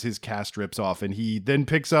flexes, his cast rips off, and he then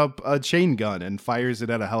picks up a chain gun and fires it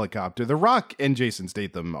at a helicopter. The Rock and Jason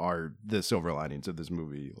Statham are the silver linings of this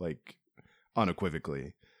movie, like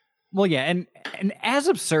unequivocally. Well, yeah, and as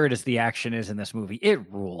absurd as the action is in this movie, it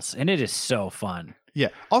rules, and it is so fun. Yeah.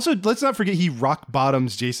 Also, let's not forget he rock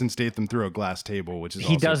bottoms Jason Statham through a glass table, which is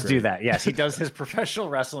he also does great. do that. Yes, he does his professional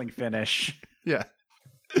wrestling finish. Yeah.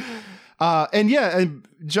 And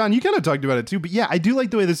John, you kind of talked about it too, but yeah, I do like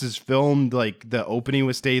the way this is filmed, like the opening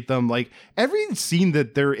with Statham, like every scene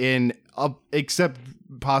that they're in, except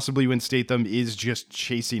possibly when Statham is just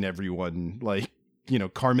chasing everyone, like, you know,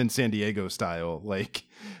 Carmen Sandiego style, like,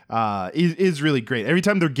 is really great. Every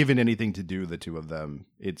time they're given anything to do, the two of them,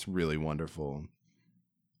 it's really wonderful.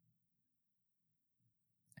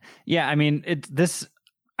 Yeah, I mean,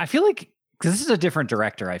 I feel like this is a different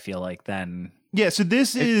director. I feel like than so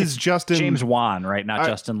this is Justin James Wan, right? Not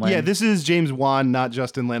Justin Lin. Yeah, this is James Wan, not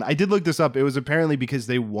Justin Lin. I did look this up. It was apparently because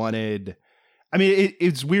they wanted. I mean,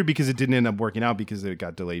 it's weird because it didn't end up working out because it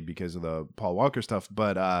got delayed because of the Paul Walker stuff.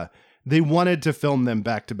 But they wanted to film them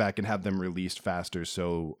back to back and have them released faster.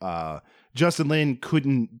 So Justin Lin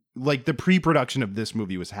couldn't, like, the pre-production of this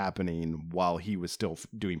movie was happening while he was still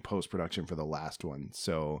doing post-production for the last one.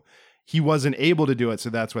 So he wasn't able to do it. So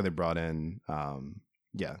that's why they brought in,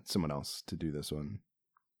 someone else to do this one.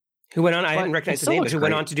 Who went on? I didn't recognize the name, but who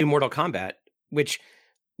went on to do Mortal Kombat, which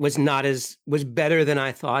was better than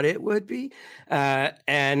I thought it would be. So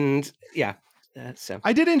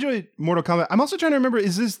I did enjoy Mortal Kombat. I'm also trying to remember,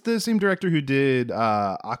 is this the same director who did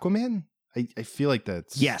Aquaman? I feel like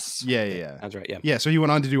that's... Yes. Yeah. That's right, yeah. Yeah, so he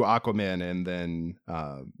went on to do Aquaman and then,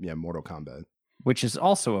 Mortal Kombat. Which is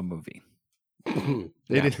also a movie.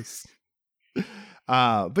 It is.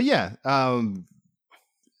 But yeah,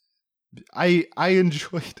 I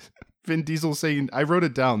enjoyed Vin Diesel saying, I wrote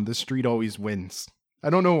it down, the street always wins. I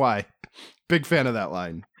don't know why. Big fan of that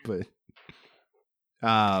line, but...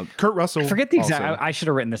 Kurt Russell. I forget the exact. I should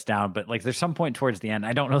have written this down, but like, there's some point towards the end.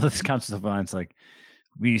 I don't know if this counts as the line. It's like,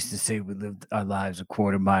 we used to say we lived our lives a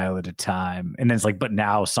quarter mile at a time, and then it's like, but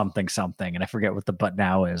now something, and I forget what the but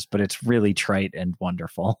now is, but it's really trite and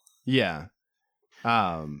wonderful. Yeah.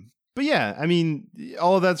 But yeah, I mean,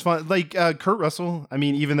 all of that's fun. Like Kurt Russell. I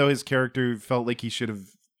mean, even though his character felt like he should have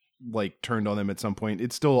like turned on them at some point,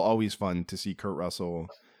 it's still always fun to see Kurt Russell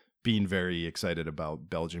being very excited about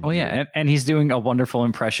Belgium. Oh yeah, and he's doing a wonderful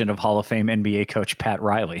impression of Hall of Fame NBA coach Pat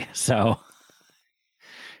Riley. So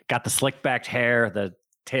got the slick backed hair, the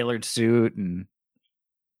tailored suit, and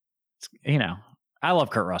you know, I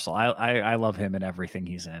love Kurt Russell. I love him in everything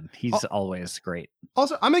he's in. He's always great.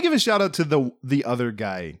 Also, I'm gonna give a shout out to the other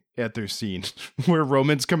guy at their scene where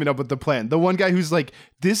Roman's coming up with the plan. The one guy who's like,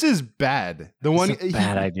 "This is bad."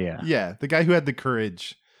 Bad idea. Yeah, the guy who had the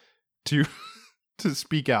courage to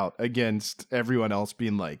speak out against everyone else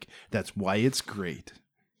being like, that's why it's great.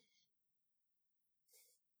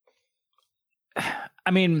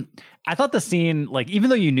 I mean, I thought the scene, like,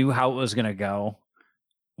 even though you knew how it was going to go,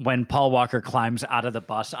 when Paul Walker climbs out of the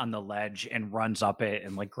bus on the ledge and runs up it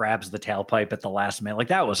and like grabs the tailpipe at the last minute, like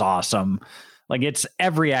that was awesome. Like, it's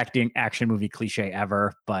every action movie cliche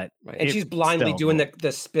ever, but and she's blindly doing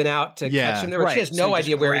the spin out to catch him there. She has no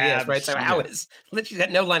idea where he is, right? So she's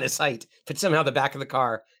got no line of sight, but somehow the back of the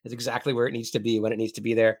car is exactly where it needs to be when it needs to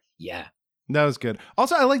be there. Yeah. That was good.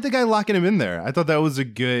 Also, I like the guy locking him in there. I thought that was a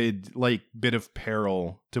good like bit of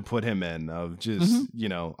peril to put him in of just,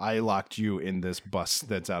 I locked you in this bus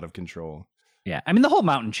that's out of control. Yeah. I mean, the whole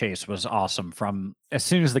mountain chase was awesome from as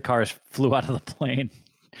soon as the cars flew out of the plane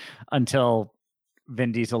until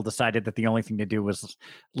Vin Diesel decided that the only thing to do was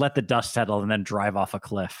let the dust settle and then drive off a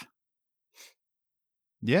cliff.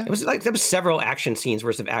 Yeah. It was like there was several action scenes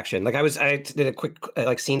worth of action. Like I did a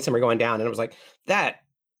quick scene somewhere going down and it was like that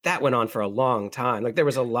went on for a long time. Like there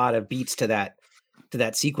was a lot of beats to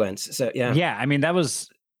that sequence. So yeah. Yeah. I mean, that was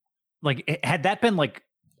like, had that been like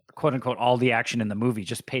quote unquote, all the action in the movie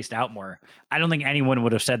just paced out more, I don't think anyone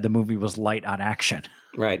would have said the movie was light on action.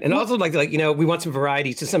 Right. And also like, we want some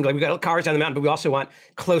variety to some, like we got cars down the mountain, but we also want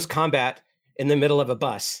close combat in the middle of a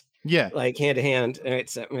bus. Yeah. Like hand to hand. All right.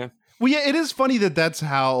 So, yeah. Well, yeah, it is funny that's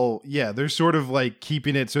how, they're sort of like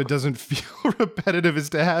keeping it so it doesn't feel repetitive, is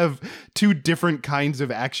to have two different kinds of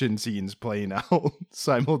action scenes playing out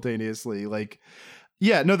simultaneously. Like,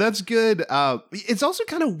 yeah, no, that's good. It's also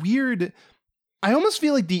kind of weird. I almost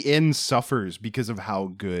feel like the end suffers because of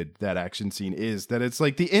how good that action scene is, that it's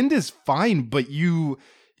like the end is fine, but you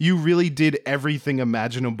really did everything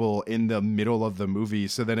imaginable in the middle of the movie.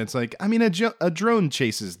 So then it's like, I mean, a drone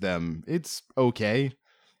chases them. It's okay.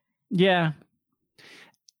 Yeah.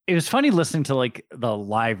 It was funny listening to like the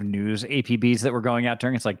live news APBs that were going out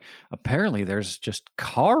during. It's like, apparently there's just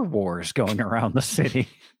car wars going around the city.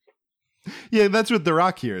 Yeah, that's what The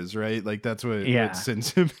Rock hears, right? Like that's what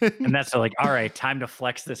sends him in. And that's like, all right, time to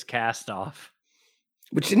flex this cast off.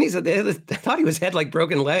 Which didn't I thought he had like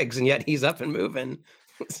broken legs and yet he's up and moving.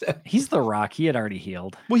 So. He's The Rock. He had already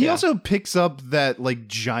healed. Well, he also picks up that like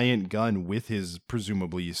giant gun with his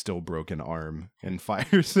presumably still broken arm and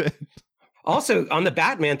fires it. Also, on the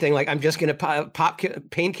Batman thing, like I'm just going to pop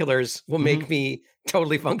painkillers will make me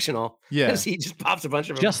totally functional. Yeah, because he just pops a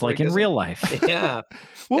bunch of them. Just like in real life. Yeah,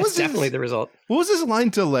 that's definitely the result. What was his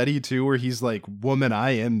line to Letty too, where he's like, "Woman,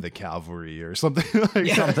 I am the cavalry," or something like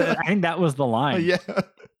something. I think that was the line.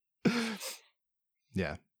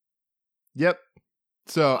 Yeah. Yep.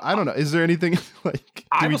 So I don't know. Is there anything like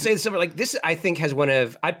I will say something like this? I think has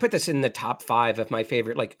I'd put this in the top 5 of my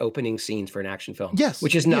favorite like opening scenes for an action film. Yes,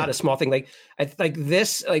 which is not a small thing. Like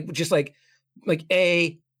this, like just like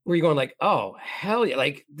where you're going like, oh hell yeah,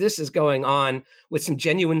 like this is going on with some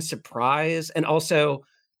genuine surprise, and also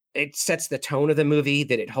it sets the tone of the movie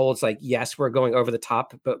that it holds. Like, yes, we're going over the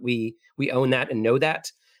top, but we own that and know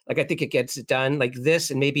that. Like, I think it gets it done like this,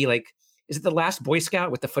 and maybe like. Is it The Last Boy Scout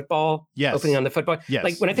with the football? Yes. Opening on the football? Yes.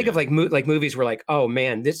 Like when I think of like movies where like, oh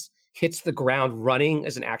man, this hits the ground running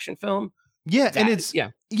as an action film. Yeah, and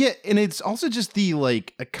it's also just the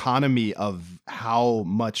like economy of how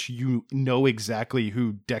much you know exactly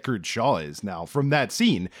who Deckard Shaw is now from that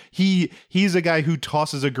scene. He's a guy who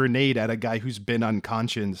tosses a grenade at a guy who's been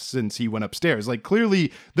unconscious since he went upstairs. Like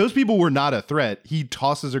clearly those people were not a threat. He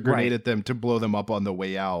tosses a grenade at them to blow them up on the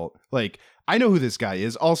way out. Like I know who this guy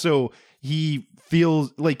is. Also, he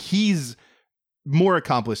feels like he's more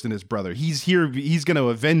accomplished than his brother. He's here. He's going to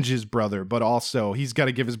avenge his brother, but also he's got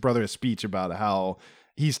to give his brother a speech about how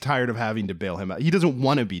he's tired of having to bail him out. He doesn't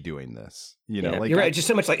want to be doing this. You know, like you're right. Just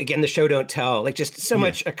so much like, again, the show don't tell, like just so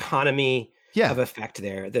much economy of effect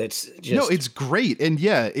there. That's just, no, it's great. And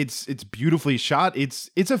it's beautifully shot.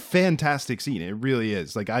 It's a fantastic scene. It really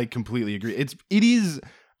is. Like, I completely agree. It is.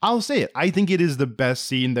 I'll say it. I think it is the best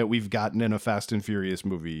scene that we've gotten in a Fast and Furious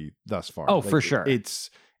movie thus far. Oh, like, for sure. It's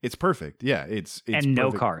perfect. Yeah, it's and perfect.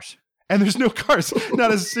 no cars. And there's no cars,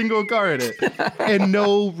 not a single car in it, and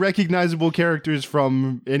no recognizable characters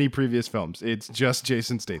from any previous films. It's just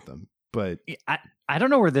Jason Statham. But I don't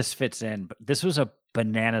know where this fits in, but this was a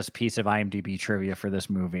bananas piece of IMDb trivia for this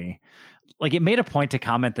movie. Like, it made a point to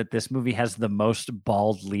comment that this movie has the most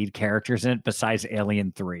bald lead characters in it besides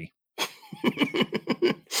Alien 3.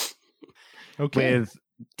 Okay. With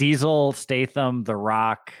Diesel, Statham, The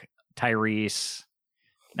Rock, Tyrese.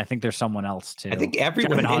 I think there's someone else too. I think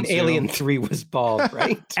everyone in Alien 3 was bald,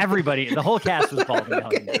 right? Everybody, the whole cast was bald in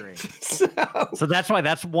Alien 3. So that's why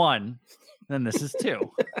that's 1. Then this is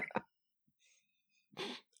 2.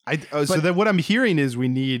 So then what I'm hearing is we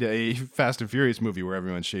need a Fast and Furious movie where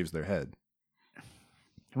everyone shaves their head.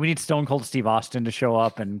 We need Stone Cold Steve Austin to show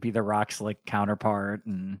up and be The Rock's like counterpart.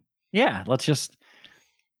 And yeah, let's just.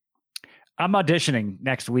 I'm auditioning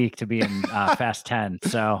next week to be in Fast 10,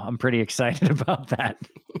 so I'm pretty excited about that.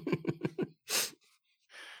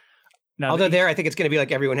 Although I think it's going to be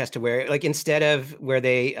like everyone has to wear it. Like instead of where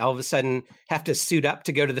they all of a sudden have to suit up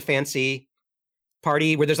to go to the fancy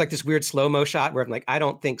party where there's like this weird slow-mo shot where I'm like, I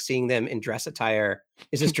don't think seeing them in dress attire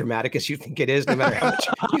is as dramatic as you think it is, no matter how much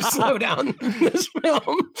you slow down this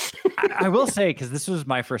film. I will say, because this was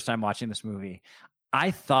my first time watching this movie,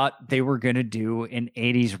 I thought they were going to do an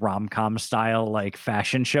 80s rom-com style like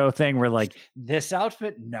fashion show thing where like this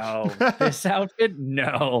outfit, no, this outfit,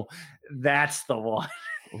 no, that's the one.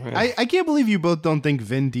 I can't believe you both don't think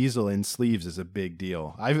Vin Diesel in sleeves is a big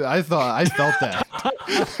deal. I felt that.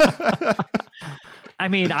 I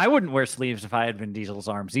mean, I wouldn't wear sleeves if I had Vin Diesel's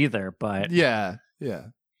arms either, but yeah.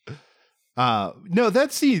 No,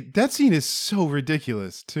 that scene is so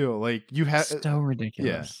ridiculous too. Like you have so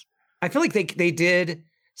ridiculous. I feel like they did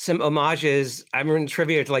some homages. I remember in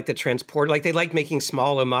trivia to like the transport, like they like making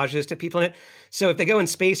small homages to people in it. So if they go in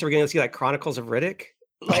space, we're going to see like Chronicles of Riddick.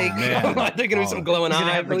 Like they're going to be some glowing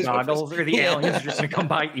eyes. The goggles or the aliens are just going to come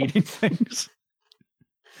by eating things.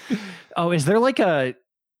 Oh, is there like a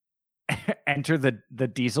Enter the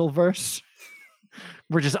Diesel verse?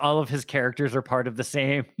 Where just all of his characters are part of the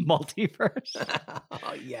same multiverse.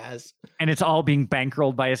 Oh, yes. And it's all being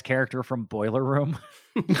bankrolled by his character from Boiler Room.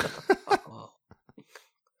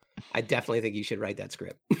 I definitely think you should write that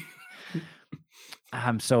script.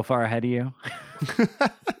 I'm so far ahead of you.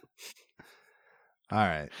 All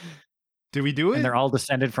right. Did we do it? And they're all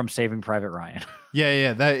descended from Saving Private Ryan.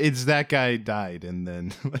 Yeah. That guy died, and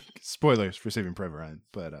then like spoilers for Saving Private Ryan,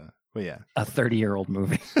 but yeah. A 30-year-old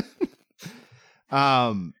movie.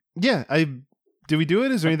 Yeah. Did we do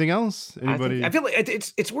it? Is there anything else? Anybody? I feel like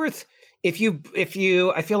it's worth if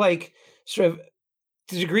you I feel like sort of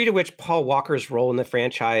the degree to which Paul Walker's role in the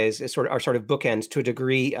franchise is sort of bookends to a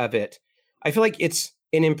degree of it. I feel like it's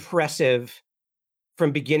an impressive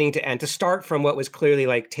from beginning to end, to start from what was clearly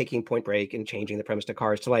like taking Point Break and changing the premise to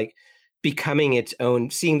Cars to like becoming its own,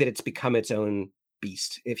 seeing that it's become its own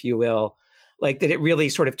beast, if you will. Like that it really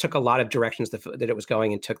sort of took a lot of directions that it was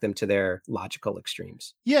going and took them to their logical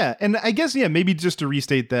extremes. Yeah. And I guess, maybe just to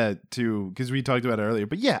restate that too, because we talked about it earlier,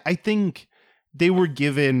 but yeah, I think they were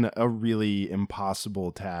given a really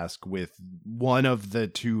impossible task with one of the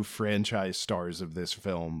two franchise stars of this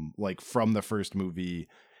film, like from the first movie,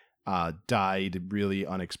 died really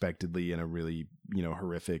unexpectedly in a really,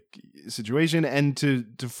 horrific situation. And to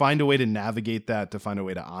find a way to navigate that, to find a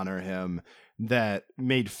way to honor him that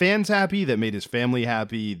made fans happy, that made his family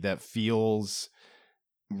happy, that feels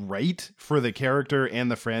right for the character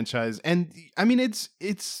and the franchise. And I mean, it's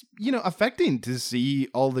affecting to see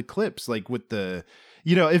all the clips, like with the,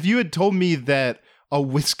 if you had told me that a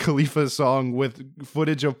Wiz Khalifa song with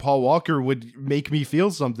footage of Paul Walker would make me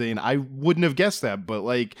feel something, I wouldn't have guessed that. But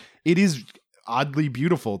like, it is oddly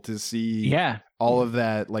beautiful to see all of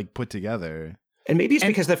that like put together. And maybe it's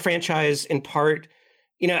because the franchise in part,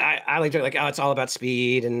 I like to it's all about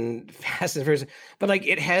speed and Fast and Furious, but like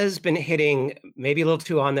it has been hitting maybe a little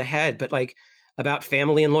too on the head, but like about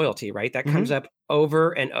family and loyalty, right? That comes up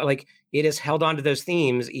over and like it has held on to those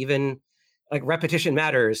themes, even like repetition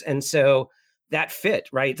matters. And so that fit,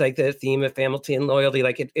 right? Like the theme of family and loyalty,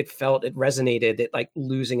 like it resonated that like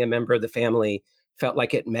losing a member of the family felt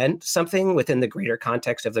like it meant something within the greater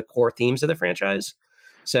context of the core themes of the franchise.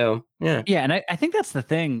 So, yeah. Yeah. And I think that's the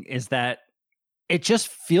thing, is that it just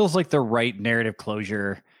feels like the right narrative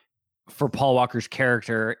closure for Paul Walker's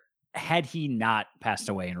character had he not passed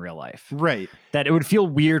away in real life. Right. That it would feel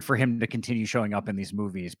weird for him to continue showing up in these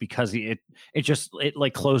movies because it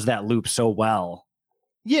like closed that loop so well.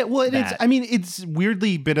 Yeah, well, it's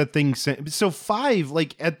weirdly been a thing since. So 5,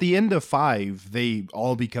 like at the end of 5, they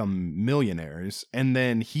all become millionaires, and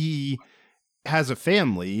then he has a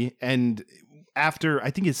family, and after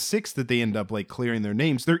I think it's 6 that they end up like clearing their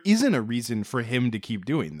names, there isn't a reason for him to keep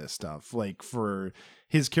doing this stuff. Like for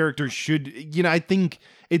his character should, I think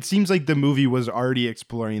it seems like the movie was already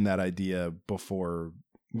exploring that idea before,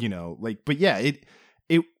 but yeah, it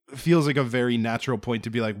feels like a very natural point to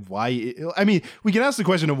be like, why? I mean, we can ask the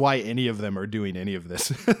question of why any of them are doing any of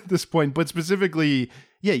this at this point, but specifically,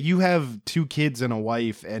 yeah, you have 2 kids and a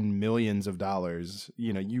wife and millions of dollars.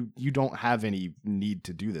 You don't have any need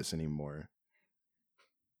to do this anymore.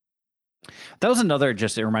 That was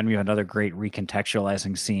it reminded me of another great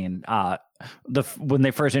recontextualizing scene. When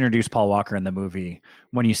they first introduced Paul Walker in the movie,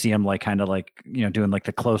 when you see him like kind of like, doing like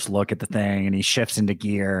the close look at the thing, and he shifts into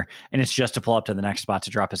gear, and it's just to pull up to the next spot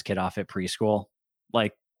to drop his kid off at preschool.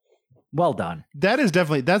 Like, well done.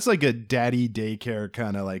 That's like a daddy daycare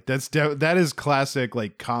kind of like, that is classic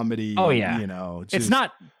like comedy. Oh yeah. Just, it's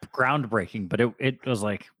not groundbreaking, but it was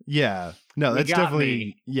like, Yeah. No, You that's got definitely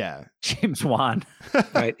me. yeah. James Wan.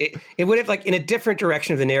 Right. It would have, like, in a different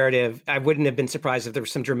direction of the narrative, I wouldn't have been surprised if there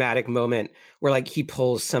was some dramatic moment where, like, he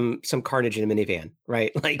pulls some carnage in a minivan,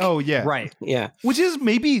 right? Like, Oh yeah. Right. yeah. Which is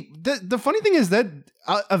maybe the funny thing is that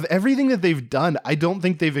of everything that they've done, I don't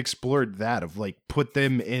think they've explored that of like put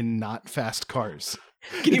them in not fast cars.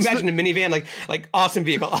 Can you imagine a minivan, like awesome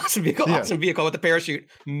vehicle, Yeah. awesome vehicle with a parachute,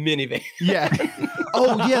 minivan? Yeah.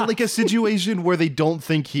 Oh yeah, like a situation where they don't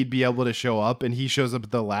think he'd be able to show up and he shows up at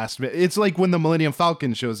the last minute. It's like when the Millennium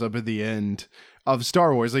Falcon shows up at the end of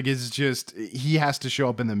Star Wars. Like it's just he has to show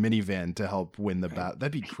up in the minivan to help win the battle.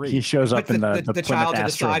 That'd be great. He shows up But in the the Plymouth child to the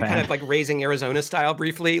Astro side, van. kind of like Raising Arizona style,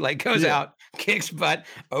 briefly, like goes Yeah. out, kicks butt,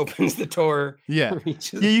 opens the door. Yeah.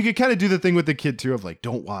 reaches- Yeah, you could kind of do the thing with the kid too of like,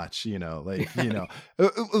 don't watch,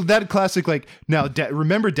 that classic, like, now,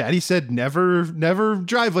 remember Daddy said never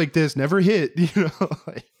drive like this, never hit,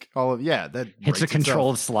 like all of, that Hits a breaks itself.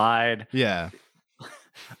 controlled slide, Yeah.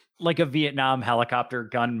 like a Vietnam helicopter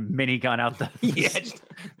minigun out the Yeah, just-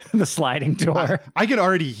 the sliding door. I could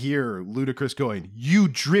already hear Ludacris going, "You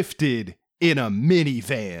drifted in a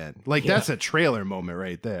minivan." Like that's a trailer moment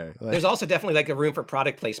right there. Like, There's also definitely like a room for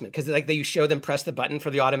product placement because like you show them press the button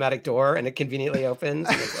for the automatic door and it conveniently opens.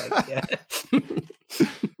 And it's like, yeah.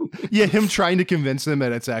 yeah, him trying to convince them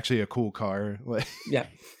that it's actually a cool car. Like, Yeah.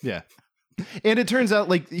 yeah. And it turns out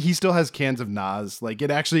like he still has cans of Nas. Like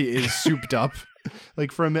it actually is souped up.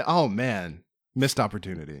 Like from it. Oh man, missed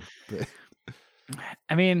opportunity. But,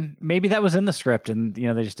 I mean, maybe that was in the script, and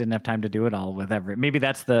they just didn't have time to do it all with Maybe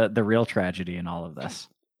that's the real tragedy in all of this.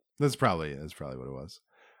 that's probably what it was.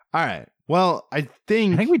 All right. Well, I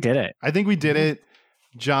think we did it. I think we did it.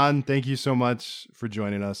 John, thank you so much for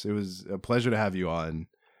joining us. It was a pleasure to have you on.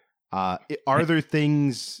 Are there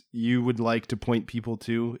things you would like to point people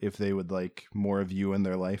to if they would like more of you in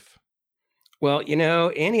their life? Well,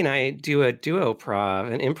 Andy and I do a duo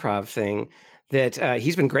an improv thing that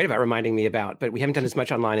he's been great about reminding me about, but we haven't done as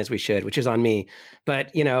much online as we should, which is on me.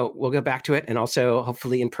 But, we'll go back to it, and also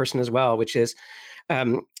hopefully in person as well, which is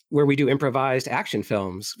where we do improvised action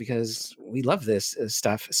films, because we love this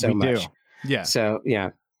stuff so We much. do. Yeah. So, yeah.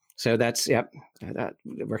 So that's,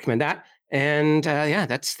 recommend that. And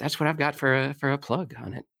that's what I've got for a plug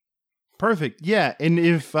on it. Perfect. Yeah. And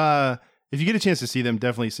if you get a chance to see them,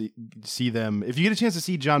 definitely see them. If you get a chance to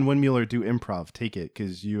see John Windmuller do improv, take it,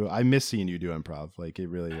 because I miss seeing you do improv. Like it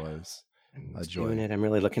really was a joy. Doing it. I'm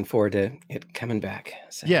really looking forward to it coming back.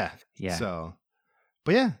 So. Yeah. Yeah. So,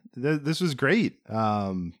 but yeah, this was great.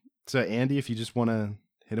 So Andy, if you just want to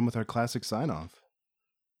hit him with our classic sign off.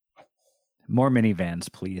 More minivans,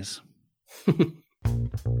 please.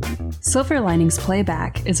 Silver Linings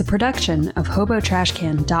Playback is a production of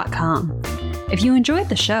HoboTrashCan.com. If you enjoyed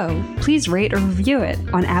the show, please rate or review it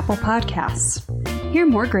on Apple Podcasts. Hear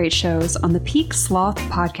more great shows on the Peak Sloth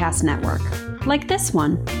Podcast Network, like this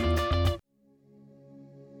one.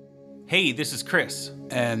 Hey, this is Chris.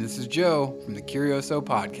 And this is Joe from the Curioso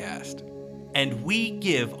Podcast. And we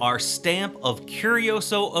give our stamp of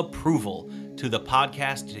Curioso approval to the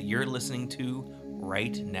podcast that you're listening to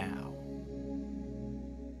right now.